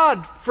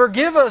 "God,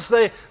 forgive us."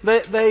 They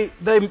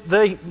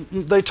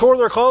tore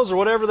their clothes or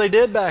whatever they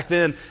did back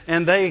then,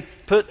 and they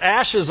put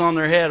ashes on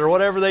their head or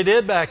whatever they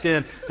did back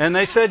then, and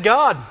they said,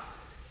 "God,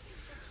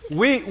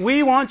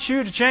 we want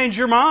You to change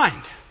Your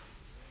mind."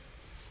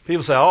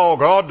 People say, "Oh,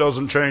 God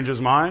doesn't change His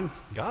mind."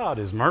 God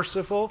is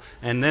merciful,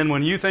 and then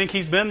when you think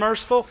He's been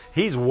merciful,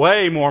 He's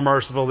way more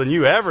merciful than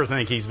you ever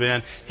think He's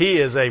been.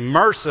 He is a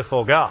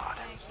merciful God.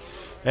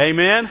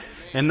 Amen?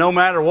 And no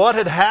matter what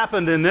had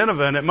happened in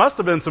Nineveh, and it must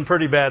have been some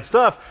pretty bad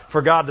stuff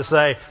for God to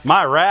say,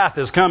 "My wrath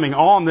is coming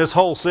on this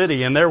whole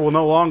city, and there will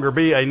no longer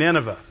be a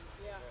Nineveh."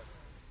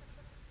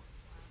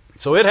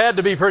 So it had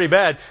to be pretty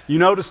bad. You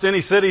noticed any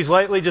cities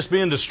lately just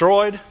being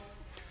destroyed?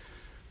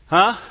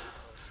 Huh?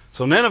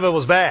 So Nineveh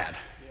was bad.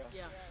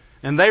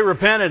 And they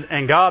repented,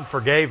 and God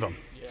forgave them.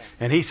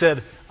 And He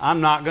said,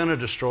 "I'm not going to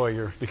destroy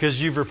you. Because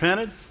you've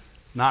repented,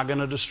 not going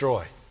to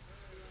destroy."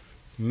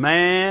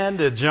 Man,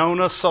 did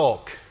Jonah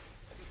sulk.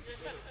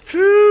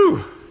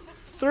 Phew!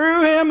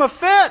 Threw him a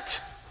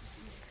fit.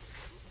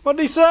 What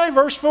did he say?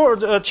 Verse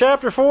 4,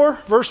 chapter 4,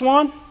 verse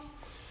 1.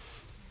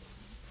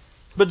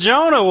 But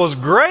Jonah was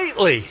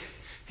greatly.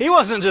 He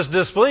wasn't just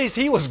displeased,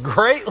 he was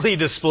greatly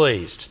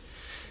displeased.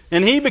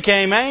 And he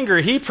became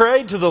angry. He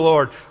prayed to the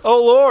Lord,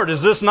 "Oh Lord,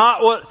 is this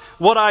not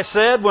what I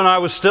said when I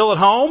was still at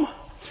home?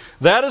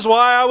 That is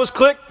why I was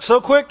so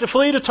quick to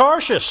flee to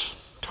Tarshish."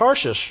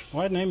 Tarshish.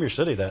 Why name your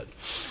city that?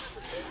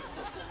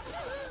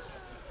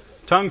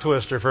 Tongue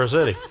twister for a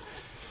city.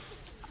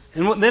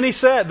 And then he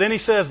says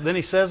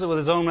it with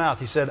his own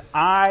mouth. He said,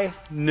 "I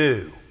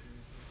knew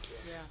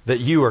that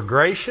you are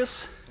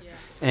gracious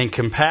and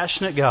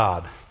compassionate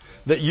God,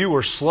 that you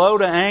were slow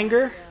to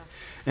anger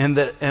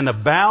and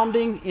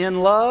abounding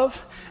in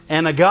love,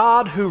 and a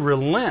God who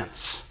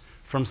relents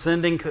from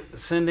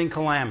sending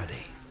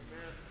calamity."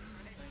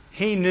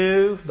 He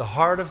knew the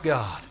heart of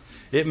God.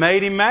 It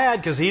made him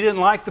mad because he didn't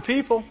like the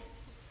people,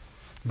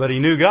 but he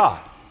knew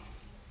God.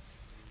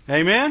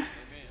 Amen?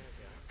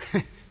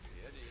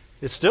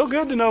 It's still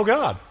good to know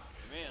God,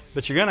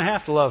 but you're going to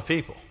have to love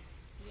people.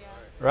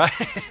 Right?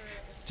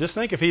 Just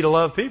think if he'd have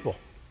loved people.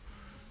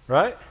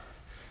 Right?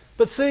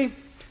 But see,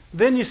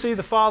 then you see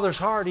the Father's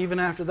heart even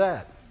after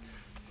that.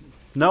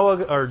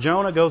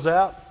 Jonah goes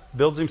out,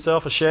 builds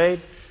himself a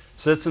shade,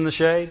 sits in the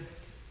shade,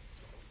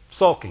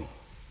 sulking.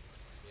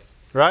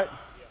 Right?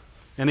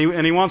 And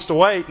he wants to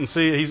wait and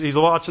see. He's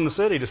watching the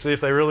city to see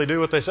if they really do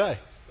what they say.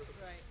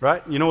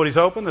 Right? You know what he's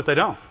hoping? That they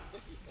don't.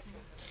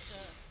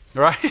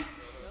 Right?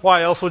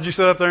 Why else would you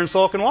sit up there and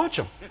sulk and watch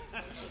them?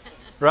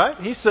 Right?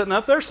 He's sitting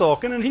up there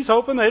sulking, and he's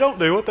hoping they don't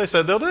do what they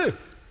said they'll do.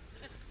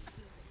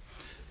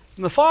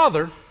 And the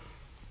Father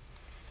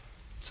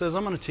says,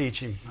 "I'm going to teach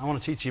him. I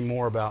want to teach him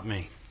more about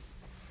me."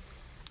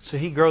 So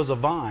he grows a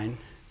vine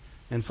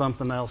and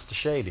something else to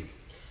shade him.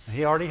 And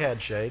he already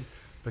had shade,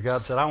 but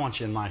God said, "I want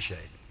you in my shade."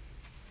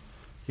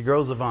 He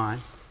grows a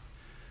vine.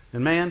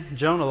 And man,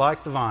 Jonah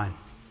liked the vine.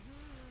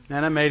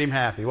 Man, that made him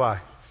happy. Why?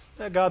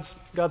 God's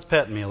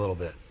petting me a little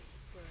bit.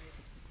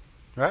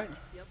 Right?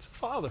 It's the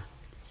Father.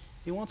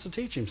 He wants to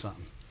teach him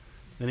something.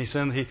 Then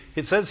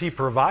it says he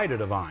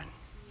provided a vine.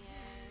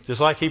 Just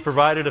like he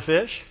provided a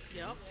fish,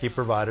 he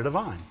provided a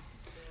vine.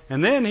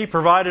 And then he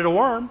provided a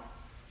worm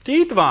to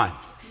eat the vine.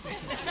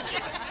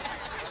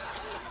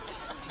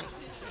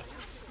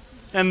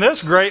 And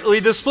this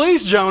greatly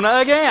displeased Jonah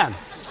again.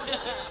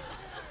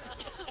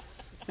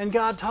 And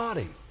God taught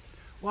him.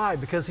 Why?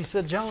 Because he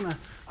said, "Jonah,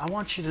 I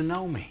want you to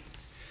know me."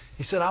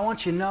 He said, "I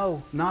want you to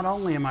know not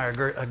only am I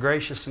a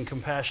gracious and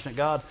compassionate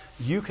God,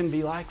 you can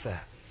be like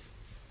that.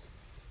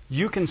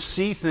 You can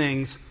see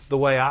things the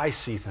way I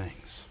see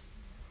things."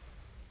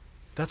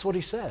 That's what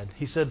he said.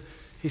 He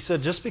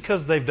said, "Just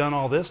because they've done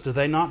all this, do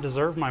they not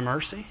deserve my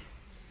mercy?"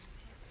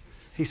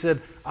 He said,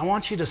 "I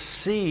want you to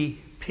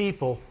see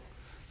people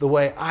the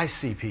way I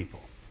see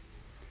people.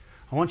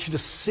 I want you to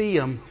see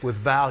them with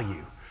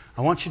value.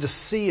 I want you to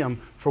see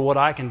them for what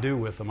I can do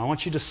with them. I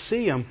want you to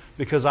see them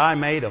because I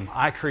made them.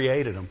 I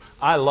created them.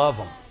 I love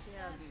them.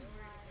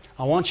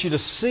 I want you to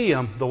see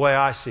them the way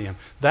I see them."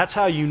 That's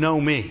how you know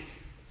me.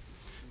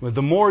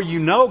 The more you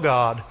know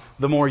God,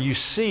 the more you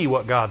see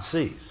what God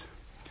sees.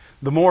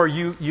 The more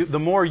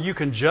you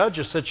can judge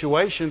a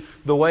situation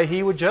the way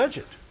He would judge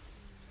it.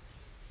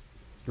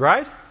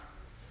 Right?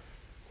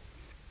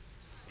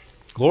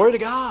 Glory to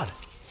God.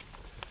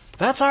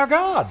 That's our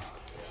God.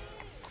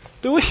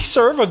 Do we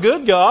serve a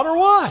good God or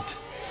what?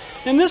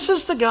 And this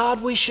is the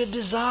God we should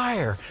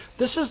desire.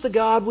 This is the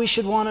God we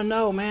should want to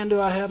know. Man, do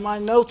I have my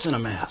notes in a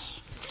mess.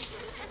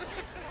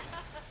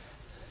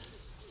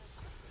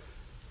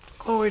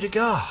 Glory to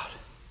God.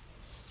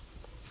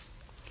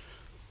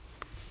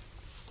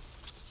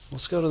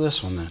 Let's go to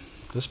this one then.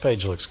 This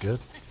page looks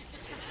good.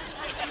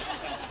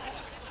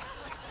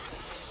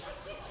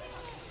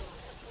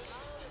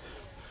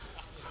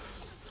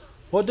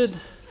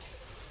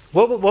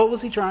 What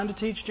was he trying to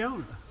teach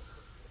Jonah?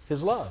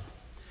 His love.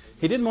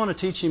 He didn't want to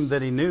teach him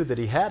that he knew that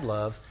he had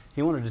love.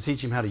 He wanted to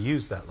teach him how to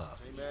use that love.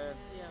 Amen?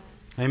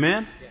 Yeah.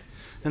 Amen? Yeah.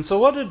 And so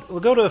we'll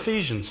go to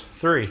Ephesians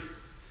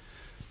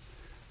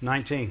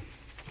 3:19.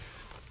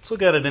 Let's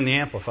look at it in the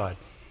Amplified.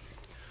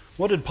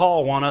 What did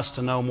Paul want us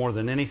to know more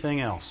than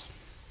anything else?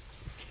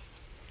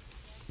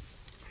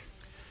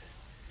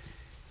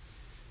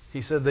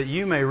 He said that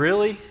you may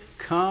really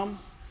come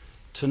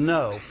to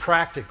know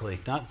practically,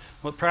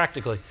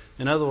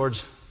 in other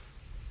words,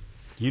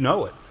 you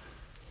know it.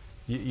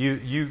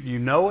 You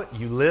know it,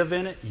 you live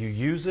in it, you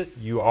use it,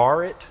 you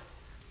are it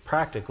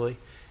practically,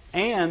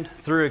 and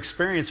through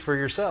experience for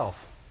yourself.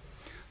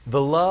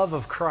 The love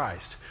of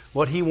Christ.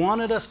 What He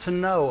wanted us to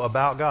know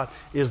about God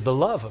is the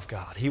love of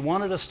God. He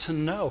wanted us to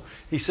know,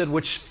 He said,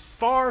 which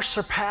far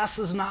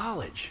surpasses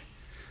knowledge.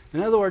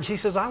 In other words, He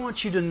says, I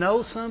want you to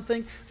know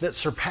something that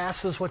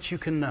surpasses what you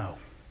can know.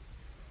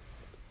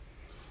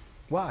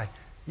 Why?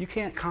 You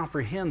can't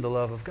comprehend the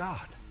love of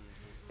God.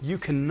 You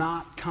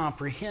cannot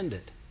comprehend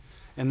it.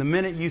 And the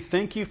minute you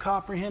think you've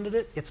comprehended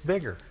it, it's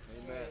bigger.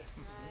 Amen.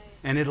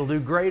 And it'll do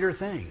greater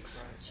things.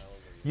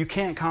 You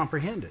can't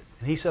comprehend it.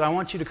 And He said, I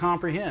want you to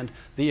comprehend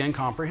the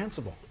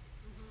incomprehensible.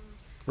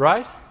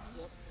 Right?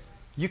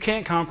 You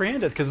can't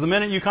comprehend it because the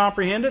minute you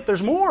comprehend it,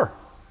 there's more.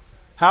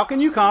 How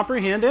can you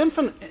comprehend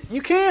infinite?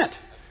 You can't.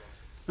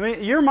 I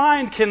mean, your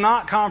mind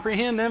cannot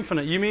comprehend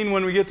infinite. You mean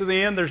when we get to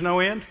the end, there's no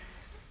end?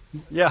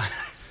 Yeah,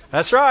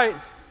 that's right.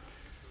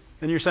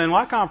 And you're saying,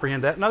 well, I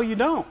comprehend that. No, you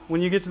don't.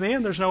 When you get to the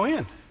end, there's no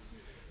end.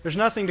 There's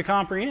nothing to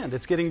comprehend.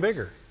 It's getting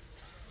bigger.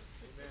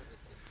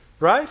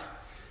 Right?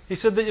 He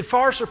said that it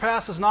far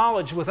surpasses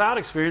knowledge without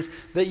experience,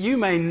 that you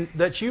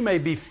may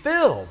be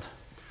filled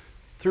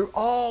through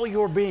all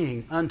your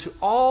being unto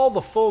all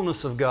the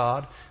fullness of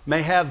God,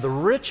 may have the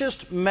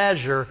richest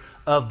measure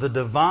of the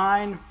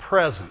divine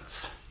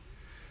presence.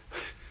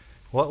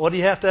 What do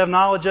you have to have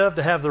knowledge of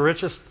to have the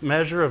richest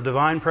measure of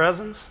divine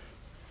presence?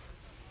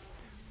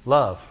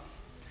 Love.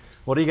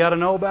 What do you got to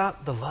know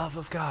about? The love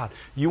of God.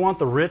 You want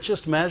the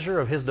richest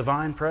measure of His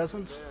divine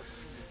presence?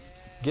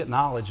 Get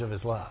knowledge of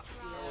His love.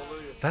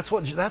 That's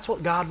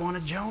what God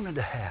wanted Jonah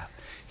to have.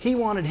 He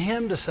wanted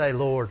him to say,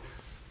 Lord,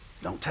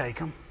 don't take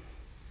them.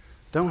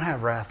 Don't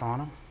have wrath on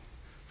them.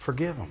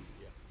 Forgive them.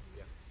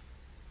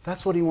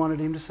 That's what He wanted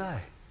him to say.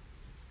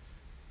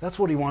 That's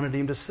what He wanted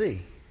him to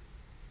see.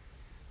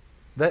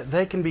 That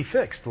they can be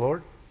fixed,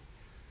 Lord.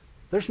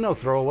 There's no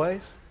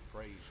throwaways.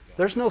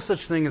 There's no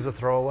such thing as a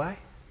throwaway.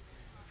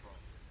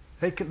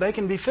 They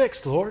can be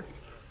fixed, Lord.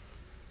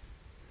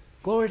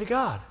 Glory to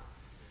God.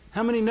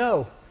 How many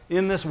know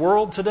in this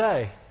world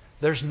today,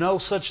 there's no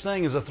such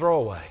thing as a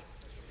throwaway?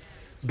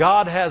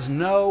 God has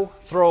no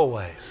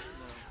throwaways.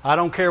 I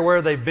don't care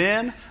where they've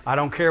been. I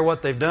don't care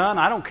what they've done.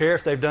 I don't care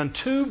if they've done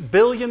 2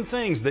 billion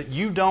things that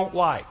you don't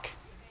like.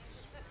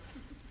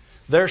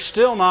 They're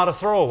still not a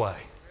throwaway.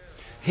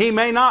 He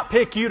may not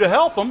pick you to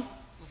help them.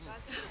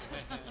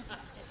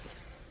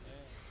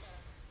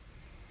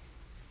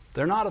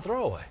 They're not a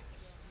throwaway.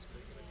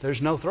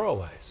 There's no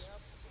throwaways.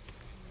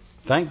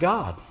 Thank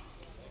God.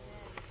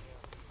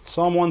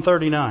 Psalm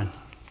 139.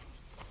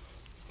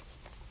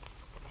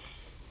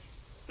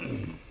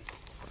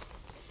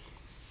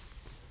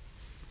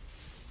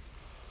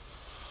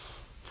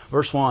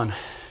 Verse 1.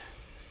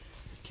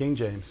 King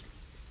James.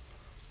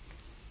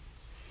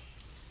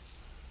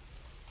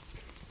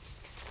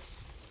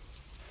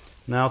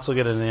 Now let's look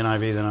at it in the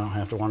NIV, then I don't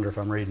have to wonder if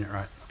I'm reading it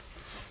right.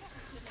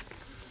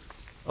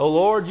 O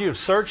Lord, you have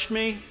searched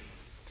me,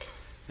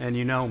 and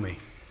you know me.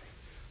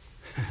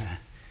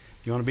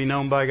 You want to be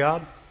known by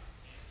God?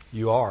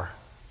 You are.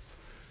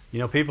 You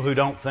know people who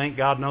don't think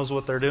God knows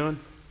what they're doing?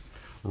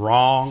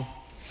 Wrong.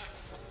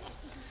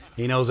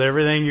 He knows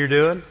everything you're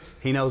doing.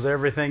 He knows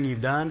everything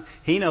you've done.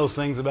 He knows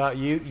things about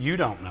you you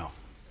don't know.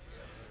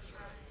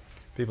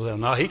 People say,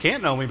 no, He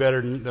can't know me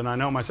better than I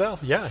know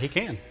myself. Yeah, He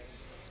can.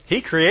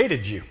 He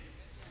created you.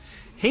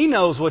 He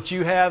knows what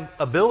you have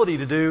ability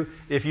to do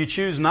if you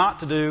choose not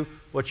to do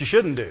what you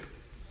shouldn't do.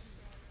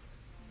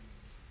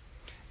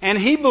 And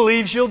He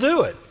believes you'll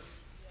do it.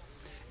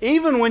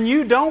 Even when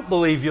you don't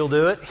believe you'll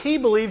do it, He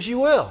believes you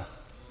will.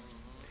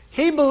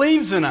 He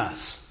believes in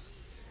us.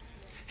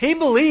 He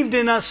believed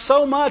in us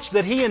so much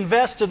that He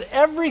invested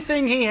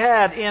everything He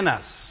had in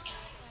us.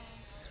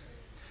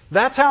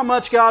 That's how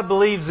much God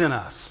believes in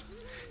us.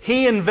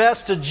 He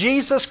invested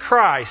Jesus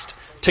Christ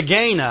to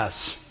gain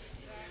us.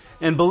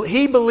 And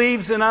He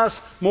believes in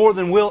us more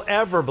than we'll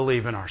ever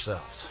believe in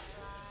ourselves.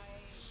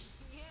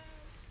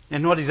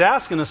 And what He's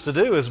asking us to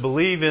do is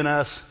believe in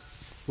us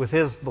with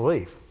His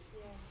belief.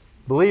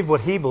 Believe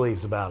what He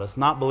believes about us,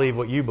 not believe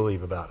what you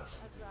believe about us.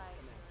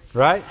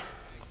 Right?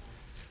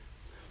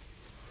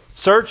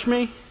 Search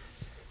me,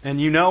 and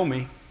you know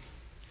me.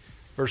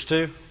 Verse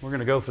 2, we're going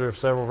to go through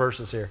several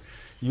verses here.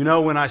 You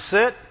know when I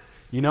sit,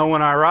 you know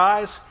when I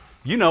rise,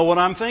 you know what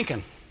I'm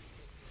thinking.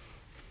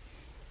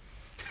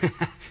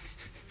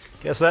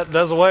 Guess that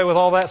does away with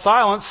all that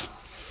silence.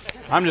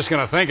 I'm just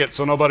going to think it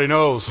so nobody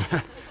knows.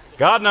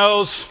 God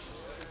knows.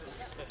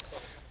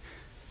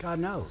 God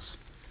knows.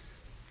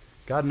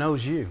 God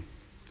knows you.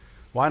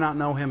 Why not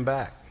know Him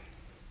back?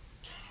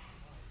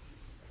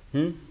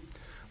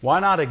 Why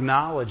not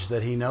acknowledge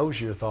that He knows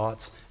your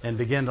thoughts and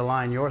begin to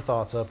line your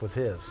thoughts up with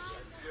His?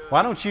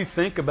 Why don't you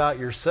think about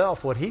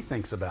yourself what He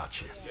thinks about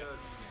you?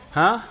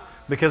 Huh?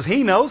 Because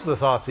He knows the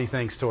thoughts He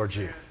thinks towards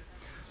you.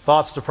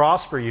 Thoughts to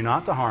prosper you,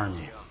 not to harm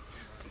you.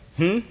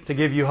 To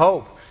give you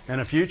hope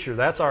and a future.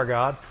 That's our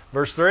God.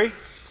 Verse 3.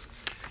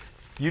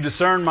 You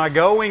discern my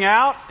going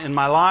out and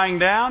my lying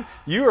down.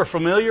 You are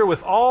familiar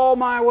with all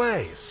my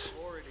ways.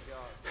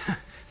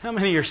 How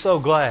many are so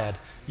glad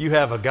you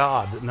have a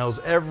God that knows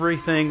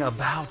everything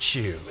about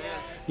you?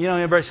 You know,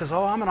 everybody says,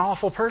 oh, I'm an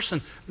awful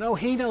person. No,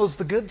 He knows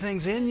the good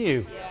things in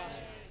you.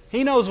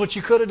 He knows what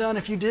you could have done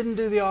if you didn't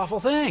do the awful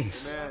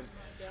things.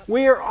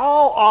 We are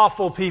all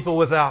awful people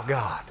without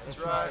God.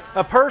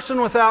 A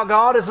person without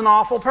God is an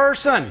awful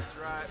person.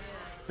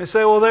 They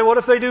say, well, what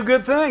if they do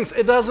good things?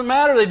 It doesn't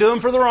matter. They do them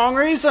for the wrong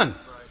reason.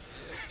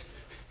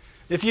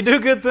 If you do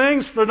good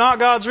things for not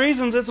God's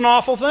reasons, it's an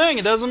awful thing.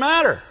 It doesn't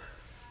matter.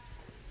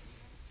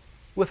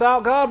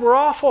 Without God, we're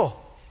awful.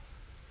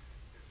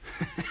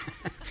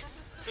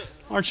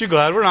 Aren't you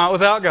glad we're not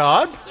without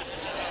God?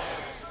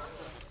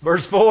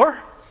 Verse 4.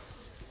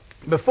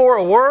 Before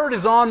a word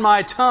is on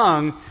my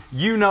tongue,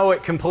 you know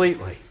it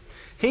completely.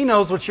 He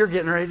knows what you're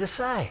getting ready to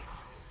say.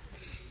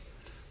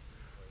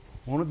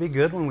 Won't it be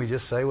good when we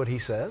just say what He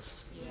says?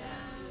 Yes.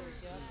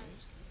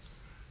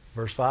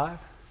 Verse 5.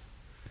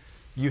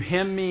 You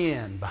hem me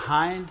in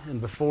behind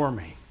and before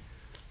me.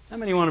 How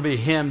many want to be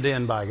hemmed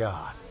in by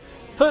God?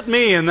 Put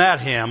me in that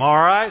hem, all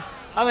right?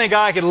 I think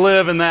I could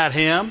live in that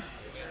hem.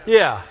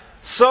 Yeah.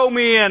 Sew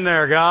me in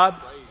there, God.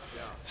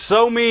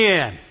 Sew me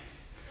in.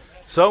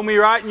 Sew me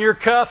right in your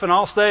cuff and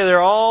I'll stay there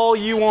all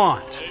you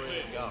want.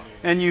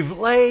 And you've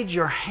laid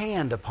your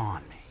hand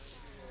upon me.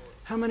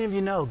 How many of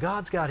you know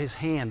God's got His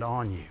hand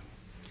on you?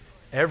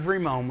 Every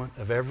moment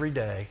of every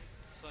day.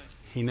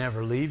 He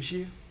never leaves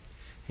you.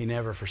 He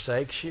never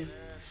forsakes you.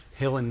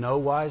 He'll in no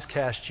wise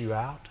cast you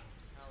out.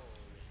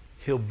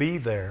 He'll be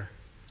there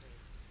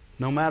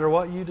no matter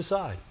what you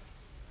decide.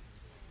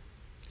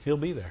 He'll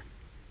be there.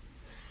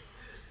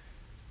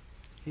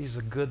 He's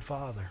a good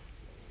Father.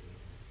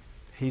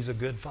 He's a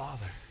good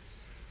Father.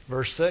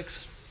 Verse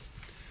 6.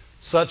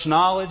 Such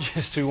knowledge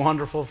is too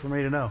wonderful for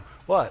me to know.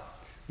 What?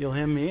 You'll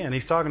hem me in.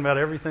 He's talking about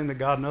everything that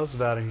God knows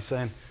about him. He's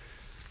saying,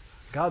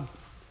 God,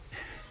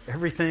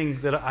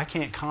 everything that I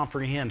can't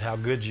comprehend how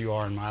good you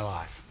are in my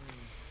life.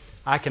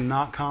 I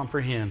cannot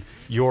comprehend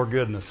your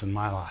goodness in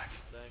my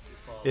life.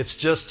 It's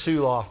just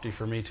too lofty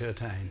for me to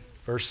attain.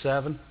 Verse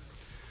 7.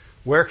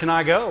 Where can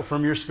I go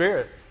from your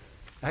Spirit?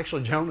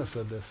 Actually, Jonah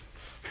said this.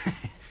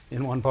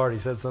 In one part, he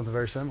said something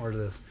very similar to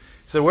this.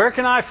 He said, where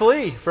can I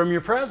flee from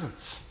your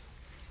presence?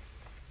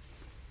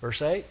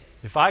 Verse 8.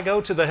 If I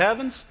go to the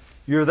heavens,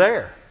 you're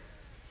there.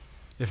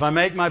 If I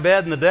make my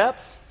bed in the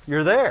depths,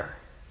 you're there.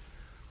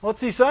 What's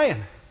he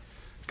saying?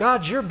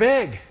 God, you're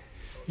big.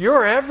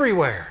 You're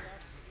everywhere.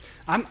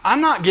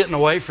 I'm not getting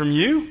away from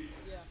you.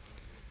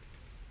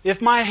 If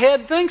my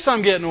head thinks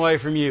I'm getting away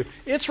from you,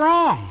 it's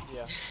wrong.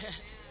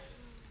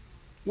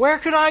 Where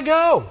could I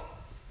go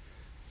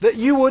that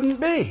you wouldn't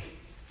be?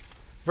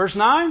 Verse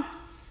 9.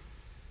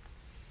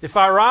 If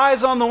I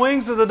rise on the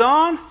wings of the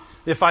dawn,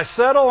 if I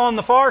settle on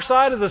the far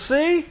side of the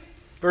sea,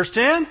 verse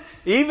 10,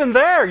 even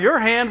there your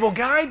hand will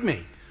guide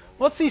me.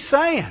 What's he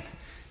saying?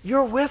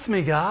 You're with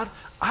me, God.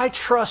 I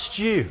trust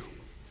you.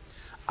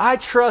 I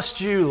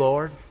trust you,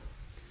 Lord.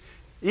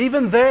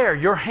 Even there,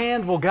 your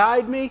hand will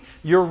guide me.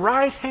 Your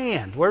right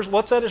hand.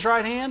 What's at his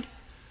right hand?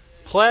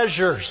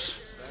 Pleasures.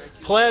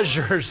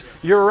 Pleasures.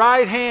 Your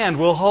right hand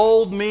will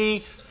hold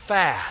me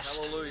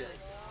fast.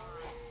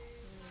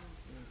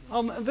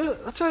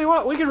 I'll tell you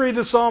what, we can read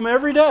this psalm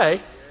every day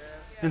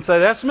and say,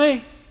 that's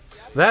me.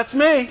 That's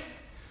me.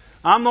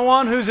 I'm the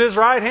one who's his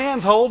right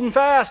hand's holding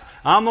fast.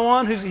 I'm the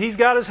one he's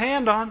got his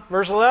hand on.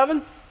 Verse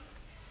 11.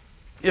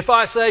 If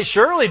I say,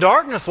 surely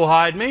darkness will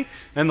hide me,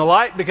 and the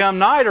light become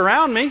night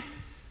around me,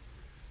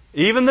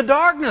 even the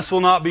darkness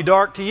will not be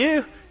dark to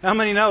you. How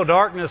many know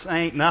darkness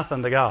ain't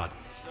nothing to God?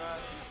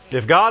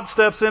 If God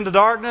steps into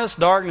darkness,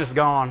 darkness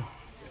gone.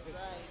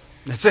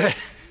 That's it.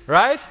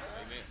 Right?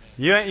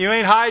 You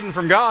ain't hiding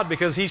from God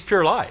because He's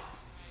pure light.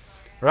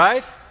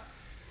 Right?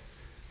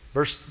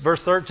 Verse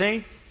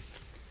 13.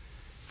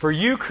 For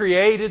you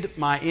created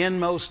my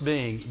inmost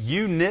being.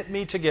 You knit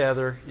me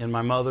together in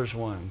my mother's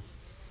womb.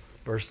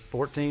 Verse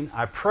 14.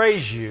 I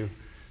praise you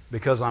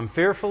because I'm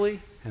fearfully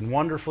and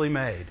wonderfully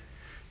made.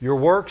 Your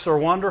works are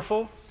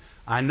wonderful.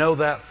 I know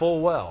that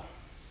full well.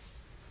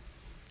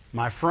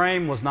 My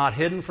frame was not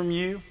hidden from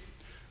you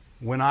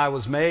when I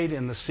was made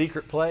in the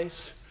secret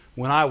place,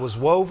 when I was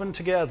woven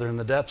together in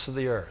the depths of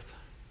the earth.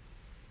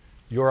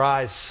 Your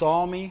eyes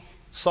saw me,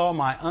 saw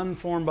my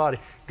unformed body.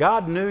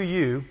 God knew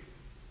you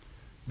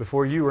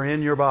before you were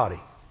in your body.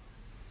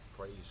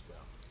 Praise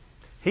God.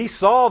 He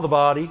saw the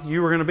body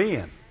you were going to be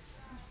in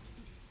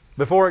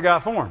before it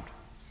got formed.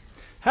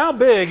 How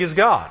big is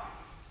God?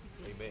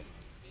 Amen.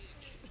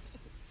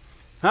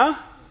 Huh?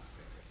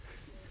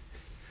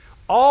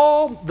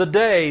 All the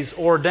days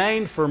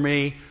ordained for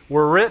me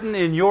were written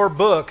in your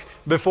book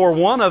before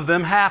one of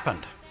them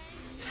happened.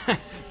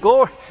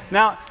 Glory.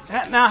 Now,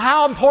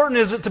 how important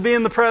is it to be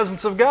in the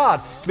presence of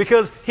God?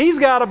 Because He's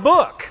got a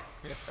book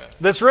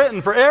that's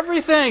written for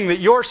everything that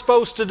you're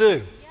supposed to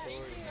do.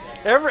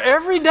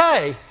 Every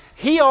day,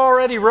 He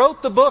already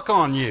wrote the book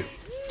on you.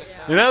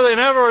 In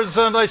other words,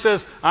 somebody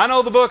says, I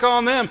know the book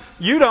on them.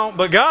 You don't,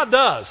 but God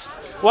does.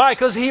 Why?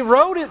 Because He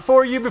wrote it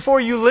for you before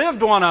you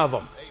lived one of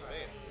them.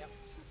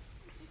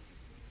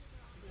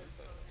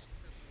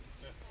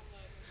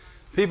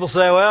 People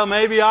say, well,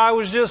 maybe I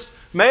was just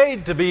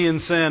made to be in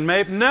sin.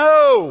 Maybe.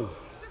 No!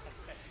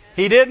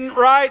 He didn't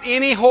write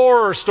any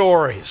horror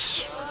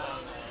stories.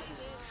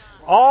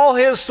 All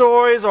His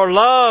stories are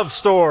love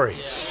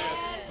stories.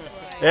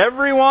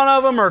 Every one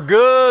of them are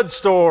good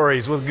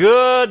stories with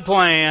good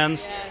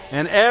plans,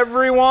 and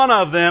every one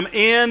of them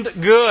end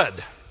good.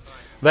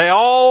 They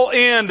all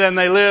end and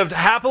they lived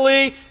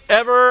happily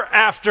ever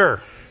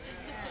after.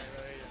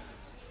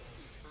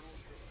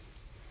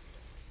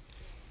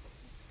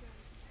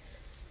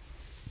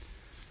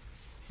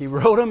 He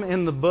wrote them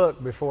in the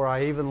book before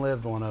I even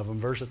lived one of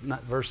them.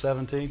 Verse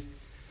 17.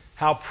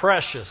 How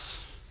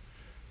precious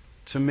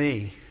to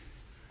me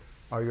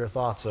are your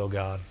thoughts, O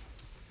God.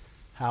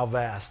 How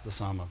vast the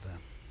sum of them.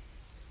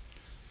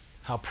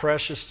 How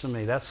precious to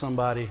me. That's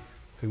somebody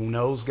who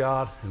knows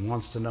God and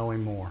wants to know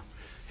Him more.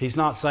 He's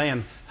not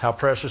saying how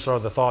precious are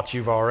the thoughts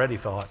you've already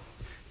thought.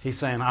 He's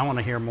saying, I want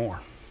to hear more.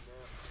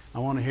 I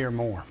want to hear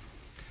more.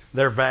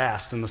 They're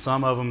vast, and the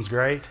sum of them's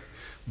great,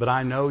 but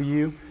I know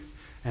you,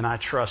 and I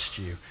trust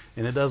you.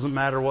 And it doesn't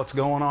matter what's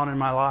going on in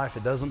my life.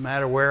 It doesn't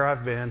matter where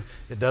I've been.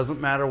 It doesn't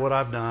matter what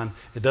I've done.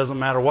 It doesn't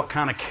matter what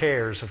kind of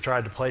cares have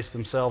tried to place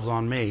themselves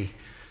on me.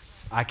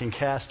 I can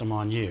cast them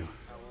on you.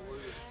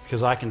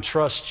 Because I can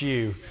trust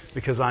you.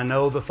 Because I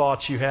know the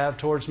thoughts you have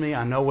towards me.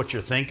 I know what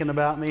you're thinking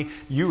about me.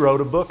 You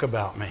wrote a book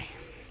about me.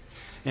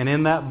 And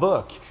in that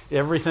book,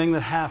 everything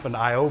that happened,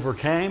 I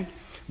overcame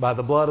by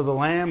the blood of the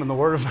Lamb and the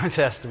word of my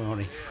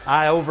testimony.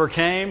 I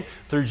overcame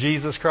through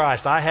Jesus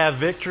Christ. I have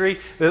victory.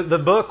 The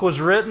book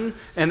was written,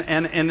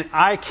 and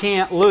I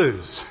can't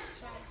lose.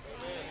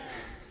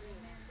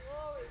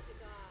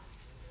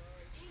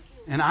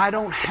 And I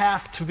don't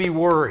have to be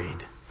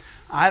worried.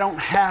 I don't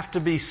have to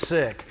be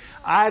sick.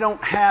 I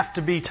don't have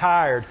to be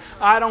tired.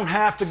 I don't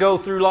have to go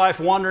through life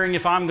wondering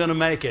if I'm going to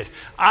make it.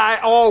 I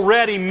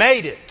already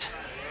made it.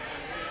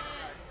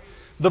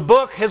 The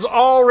book has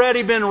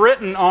already been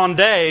written on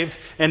Dave,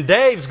 and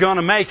Dave's going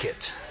to make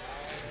it.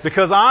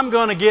 Because I'm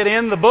going to get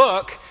in the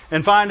book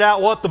and find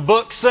out what the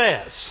book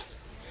says.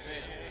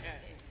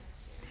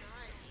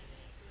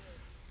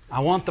 I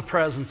want the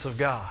presence of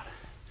God,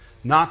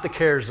 not the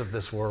cares of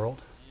this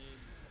world.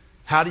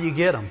 How do you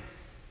get them?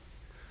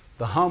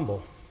 The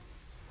humble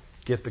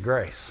get the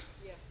grace.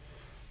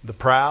 The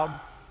proud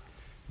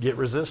get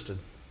resisted.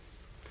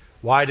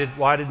 Why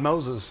did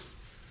Moses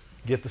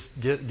get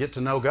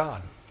to know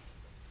God?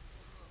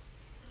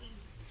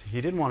 He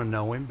didn't want to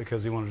know Him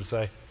because he wanted to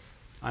say,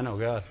 I know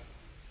God.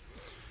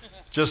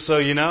 Just so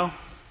you know,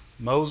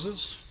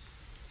 Moses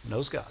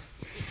knows God.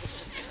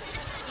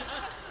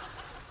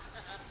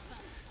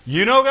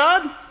 You know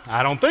God?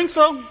 I don't think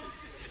so.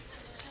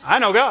 I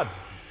know God.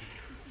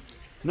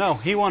 No,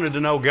 he wanted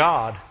to know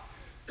God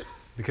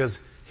because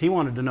he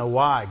wanted to know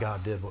why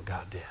God did what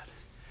God did.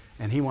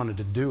 And he wanted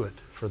to do it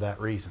for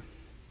that reason.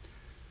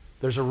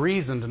 There's a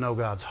reason to know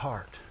God's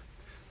heart.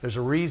 There's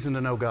a reason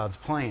to know God's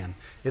plan.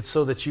 It's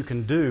so that you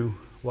can do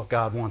what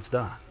God wants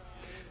done.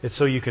 It's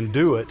so you can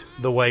do it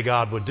the way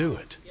God would do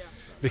it.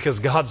 Because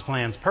God's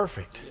plan's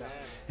perfect.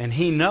 And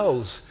He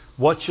knows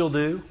what you'll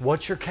do,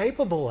 what you're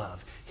capable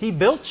of. He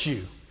built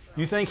you.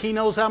 You think He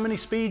knows how many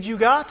speeds you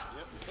got?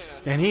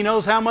 And He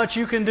knows how much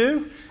you can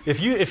do?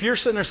 If you're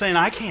sitting there saying,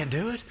 I can't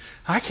do it,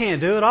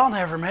 I'll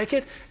never make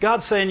it.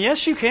 God's saying,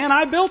 yes you can,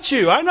 I built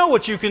you. I know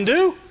what you can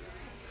do.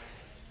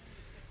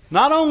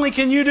 Not only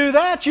can you do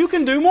that, you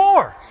can do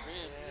more.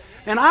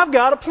 And I've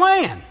got a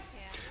plan.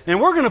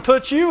 And we're going to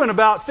put you in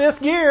about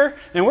 5th gear,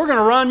 and we're going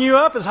to run you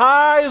up as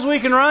high as we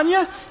can run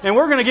you, and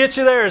we're going to get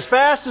you there as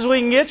fast as we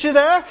can get you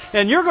there,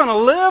 and you're going to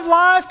live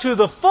life to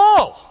the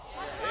full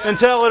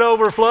until it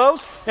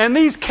overflows. And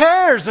these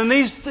cares and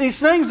these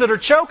things that are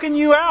choking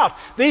you out,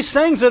 these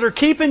things that are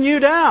keeping you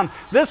down,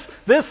 this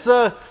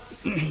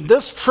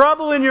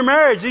trouble in your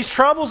marriage, these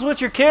troubles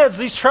with your kids,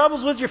 these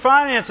troubles with your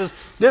finances,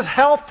 this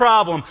health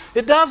problem,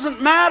 it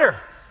doesn't matter.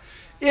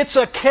 It's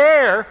a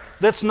care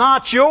that's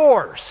not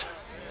yours.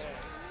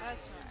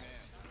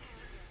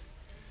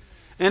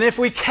 And if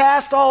we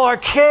cast all our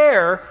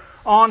care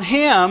on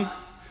Him,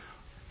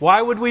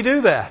 why would we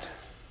do that?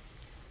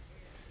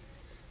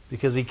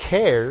 Because He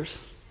cares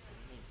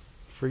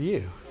for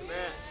you.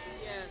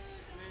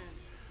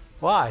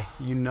 Why?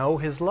 You know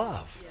His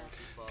love.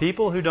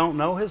 People who don't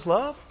know His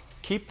love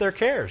keep their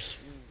cares.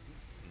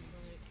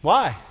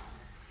 Why?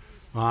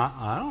 Well,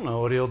 I don't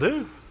know what He'll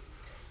do.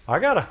 I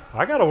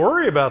gotta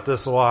worry about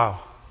this a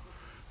while.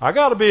 I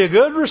gotta be a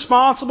good,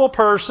 responsible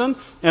person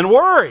and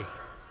worry.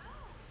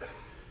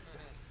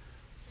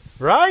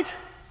 Right?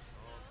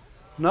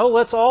 No,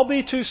 let's all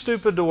be too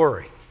stupid to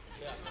worry.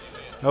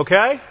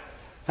 Okay?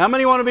 How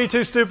many want to be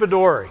too stupid to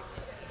worry?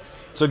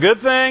 It's a good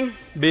thing.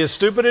 Be as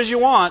stupid as you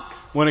want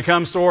when it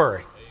comes to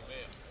worry.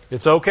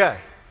 It's okay.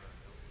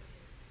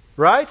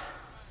 Right?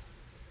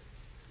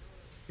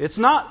 It's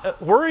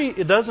not, worry,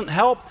 it doesn't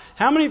help.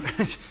 How many,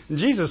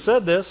 Jesus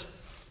said this,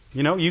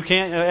 you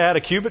can't add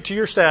a cubit to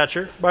your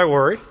stature by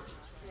worry.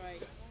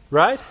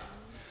 Right?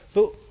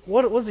 But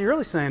what was He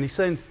really saying? He's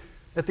saying,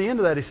 at the end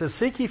of that, He says,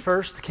 seek ye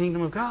first the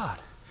kingdom of God.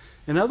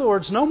 In other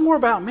words, know more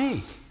about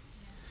me,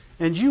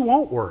 and you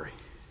won't worry.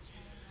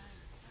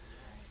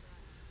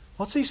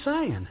 What's He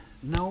saying?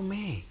 Know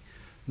me.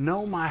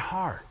 Know my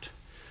heart.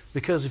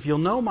 Because if you'll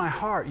know my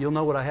heart, you'll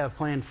know what I have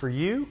planned for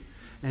you,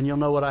 and you'll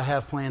know what I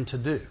have planned to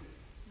do.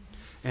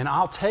 And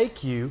I'll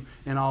take you,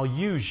 and I'll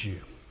use you.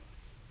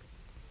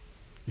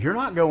 You're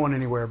not going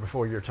anywhere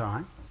before your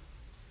time.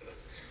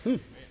 Who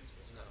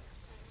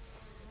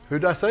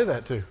did I say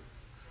that to?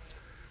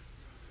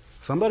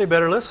 Somebody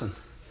better listen.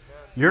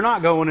 You're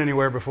not going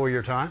anywhere before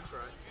your time.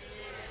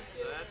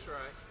 That's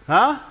right.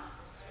 Huh?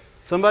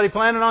 Somebody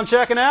planning on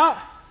checking out?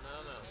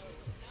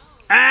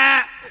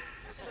 No.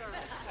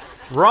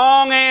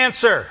 Wrong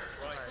answer.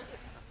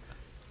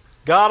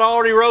 God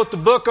already wrote the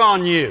book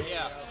on you.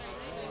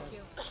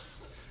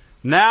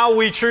 Now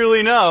we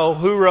truly know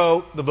who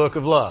wrote the book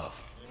of love.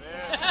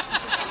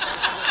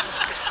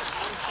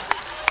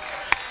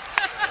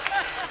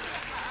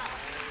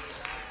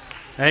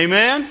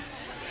 Amen?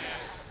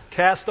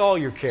 Cast all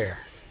your care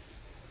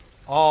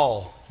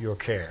on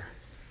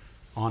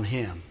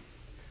Him,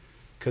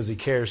 because He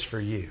cares for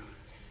you.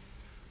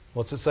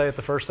 What's it say at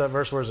the first of that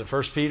verse? Where is it?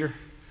 1 Peter?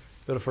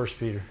 Go to 1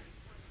 Peter.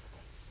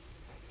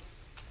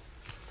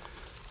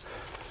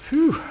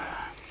 Whew.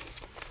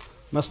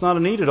 Must not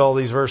have needed all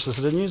these verses.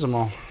 I didn't use them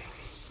all.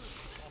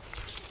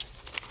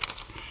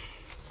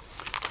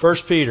 1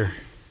 Peter.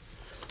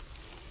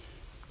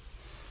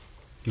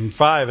 In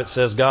 5 it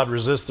says, God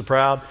resists the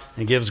proud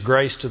and gives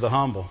grace to the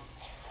humble.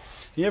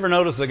 You ever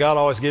notice that God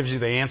always gives you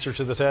the answer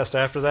to the test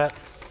after that?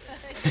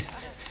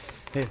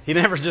 He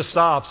never just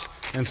stops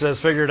and says,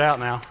 figure it out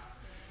now.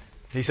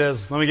 He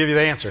says, let me give you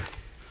the answer.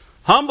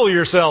 Humble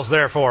yourselves,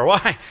 therefore.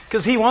 Why?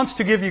 Because He wants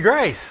to give you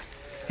grace.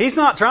 He's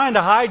not trying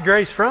to hide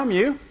grace from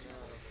you.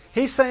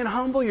 He's saying,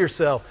 humble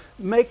yourself.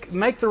 Make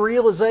the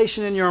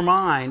realization in your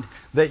mind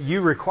that you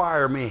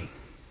require me.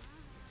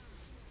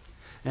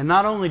 And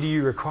not only do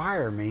you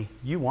require me,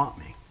 you want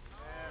me.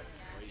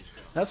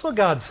 That's what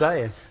God's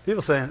saying.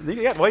 People saying,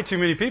 you got way too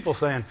many people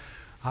saying,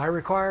 I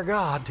require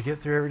God to get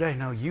through every day.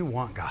 No, you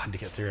want God to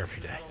get through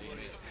every day.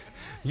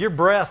 Your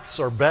breaths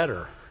are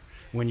better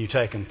when you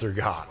take them through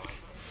God.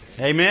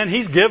 Amen?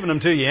 He's giving them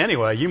to you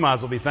anyway. You might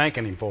as well be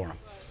thanking Him for them.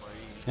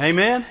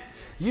 Amen?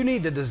 You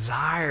need to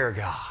desire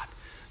God.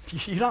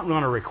 You don't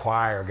want to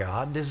require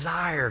God.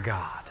 Desire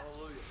God.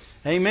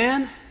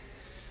 Amen?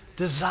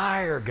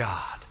 Desire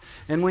God.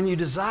 And when you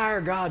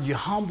desire God, you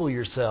humble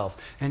yourself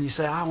and you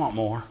say, I want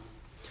more.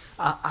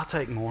 I'll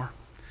take more.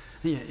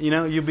 You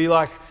know, you'll be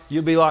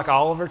like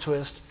Oliver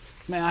Twist.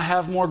 May I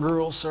have more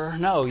gruel, sir?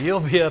 No, you'll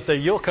be up there.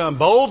 You'll come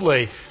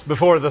boldly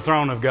before the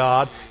throne of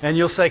God and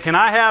you'll say, can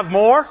I have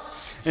more?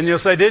 And you'll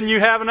say, didn't you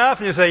have enough?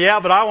 And you'll say, yeah,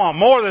 but I want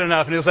more than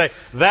enough. And He'll say,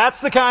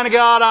 that's the kind of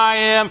God I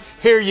am.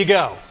 Here you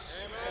go.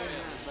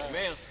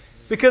 Amen.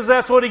 Because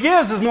that's what He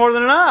gives is more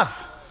than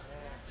enough.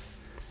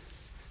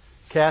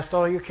 Cast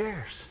all your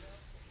cares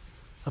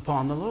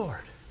upon the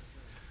Lord.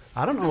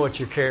 I don't know what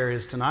your care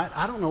is tonight.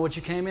 I don't know what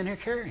you came in here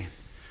carrying.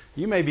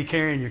 You may be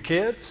carrying your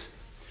kids.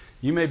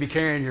 You may be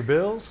carrying your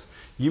bills.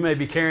 You may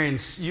be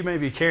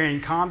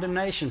carrying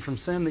condemnation from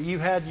sin that you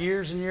had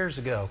years and years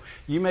ago.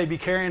 You may be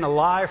carrying a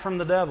lie from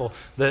the devil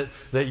that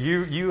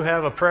you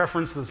have a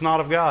preference that's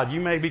not of God.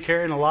 You may be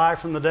carrying a lie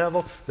from the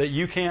devil that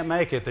you can't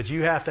make it, that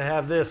you have to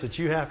have this, that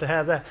you have to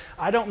have that.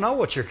 I don't know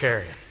what you're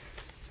carrying.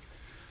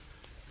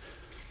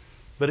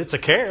 But it's a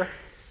care.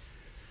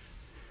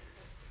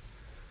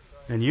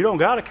 And you don't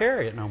got to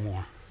carry it no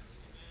more.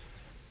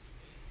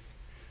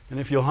 And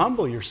if you'll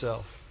humble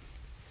yourself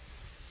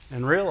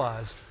and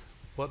realize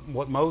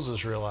what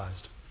Moses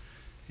realized.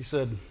 He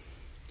said,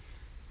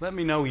 let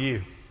me know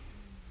you.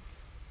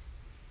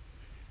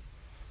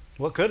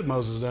 What could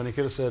Moses have done? He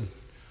could have said,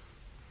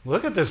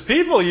 look at this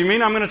people. You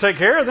mean I'm going to take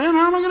care of them?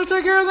 How am I going to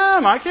take care of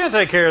them? I can't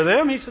take care of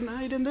them. He said, no,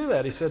 he didn't do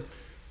that. He said,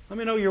 let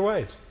me know your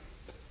ways.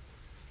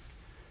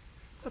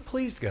 That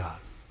pleased God.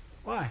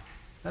 Why?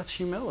 That's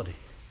humility.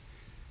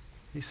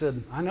 He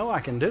said, I know I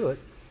can do it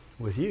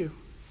with you.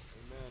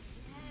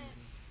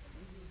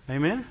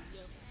 Amen? Amen?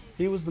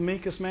 He was the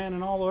meekest man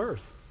in all the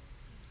earth.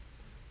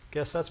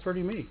 Guess that's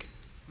pretty meek.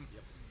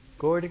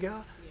 Glory to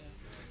God.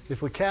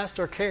 If we cast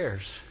our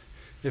cares,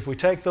 if we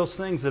take those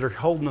things that are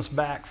holding us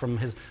back from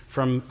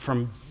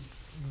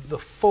the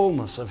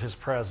fullness of His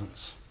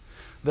presence,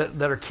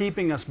 that are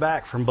keeping us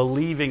back from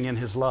believing in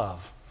His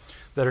love,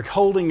 that are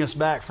holding us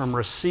back from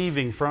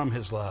receiving from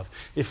His love,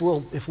 if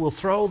we'll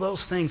throw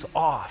those things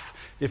off,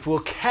 if we'll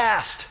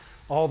cast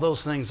all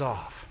those things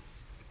off,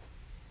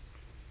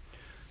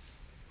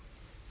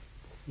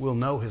 we'll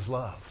know His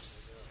love.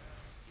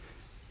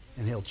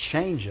 And He'll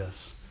change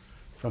us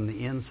from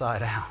the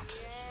inside out.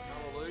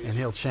 And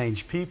He'll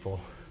change people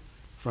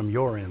from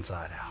your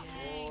inside out.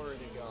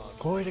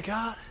 Glory to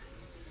God.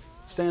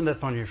 Stand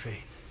up on your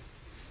feet.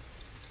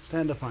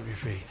 Stand up on your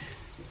feet.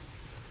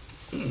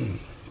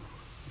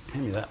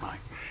 Hand me that mic.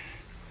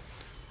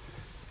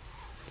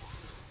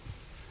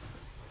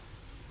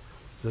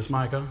 Is this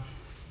mic on?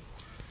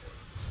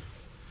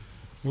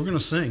 We're going to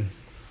sing.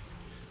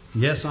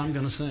 Yes, I'm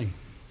going to sing.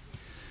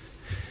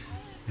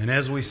 And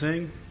as we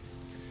sing,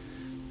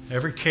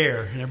 every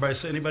care, and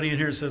anybody in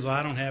here that says, well,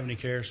 I don't have any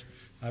cares,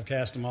 I've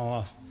cast them all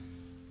off.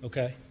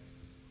 Okay.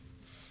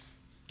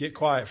 Get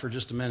quiet for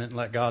just a minute and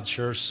let God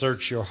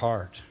search your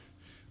heart.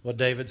 What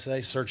David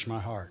say? Search my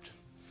heart.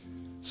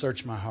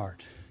 Search my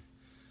heart.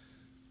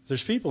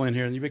 There's people in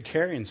here and you've been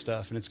carrying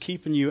stuff and it's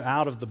keeping you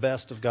out of the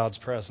best of God's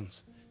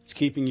presence. It's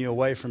keeping you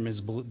away from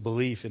His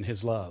belief in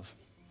His love.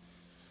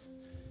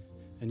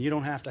 And you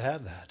don't have to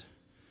have that.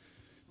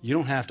 You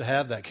don't have to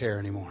have that care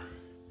anymore.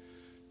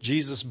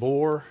 Jesus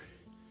bore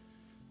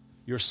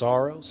your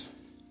sorrows.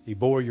 He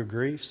bore your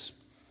griefs.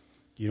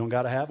 You don't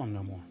got to have them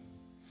no more.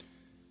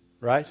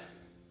 Right?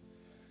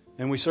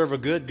 And we serve a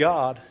good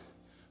God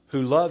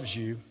who loves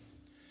you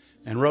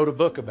and wrote a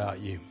book about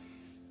you.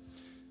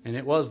 And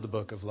it was the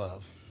book of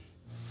love.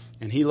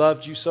 And He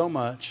loved you so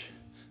much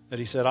that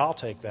He said, I'll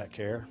take that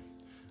care.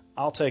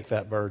 I'll take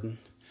that burden.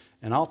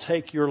 And I'll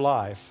take your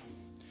life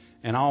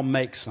and I'll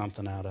make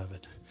something out of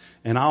it.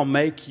 And I'll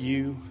make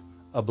you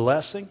a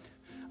blessing.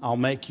 I'll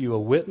make you a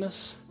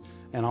witness.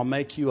 And I'll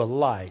make you a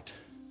light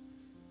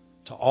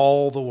to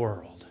all the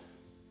world.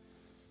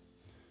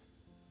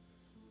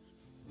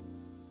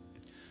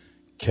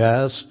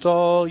 Cast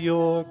all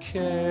your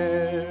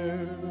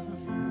care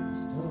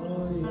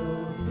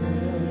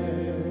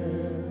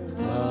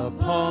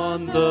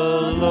upon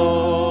the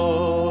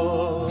Lord.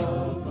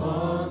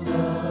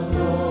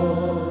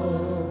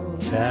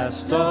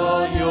 Cast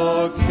all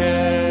your care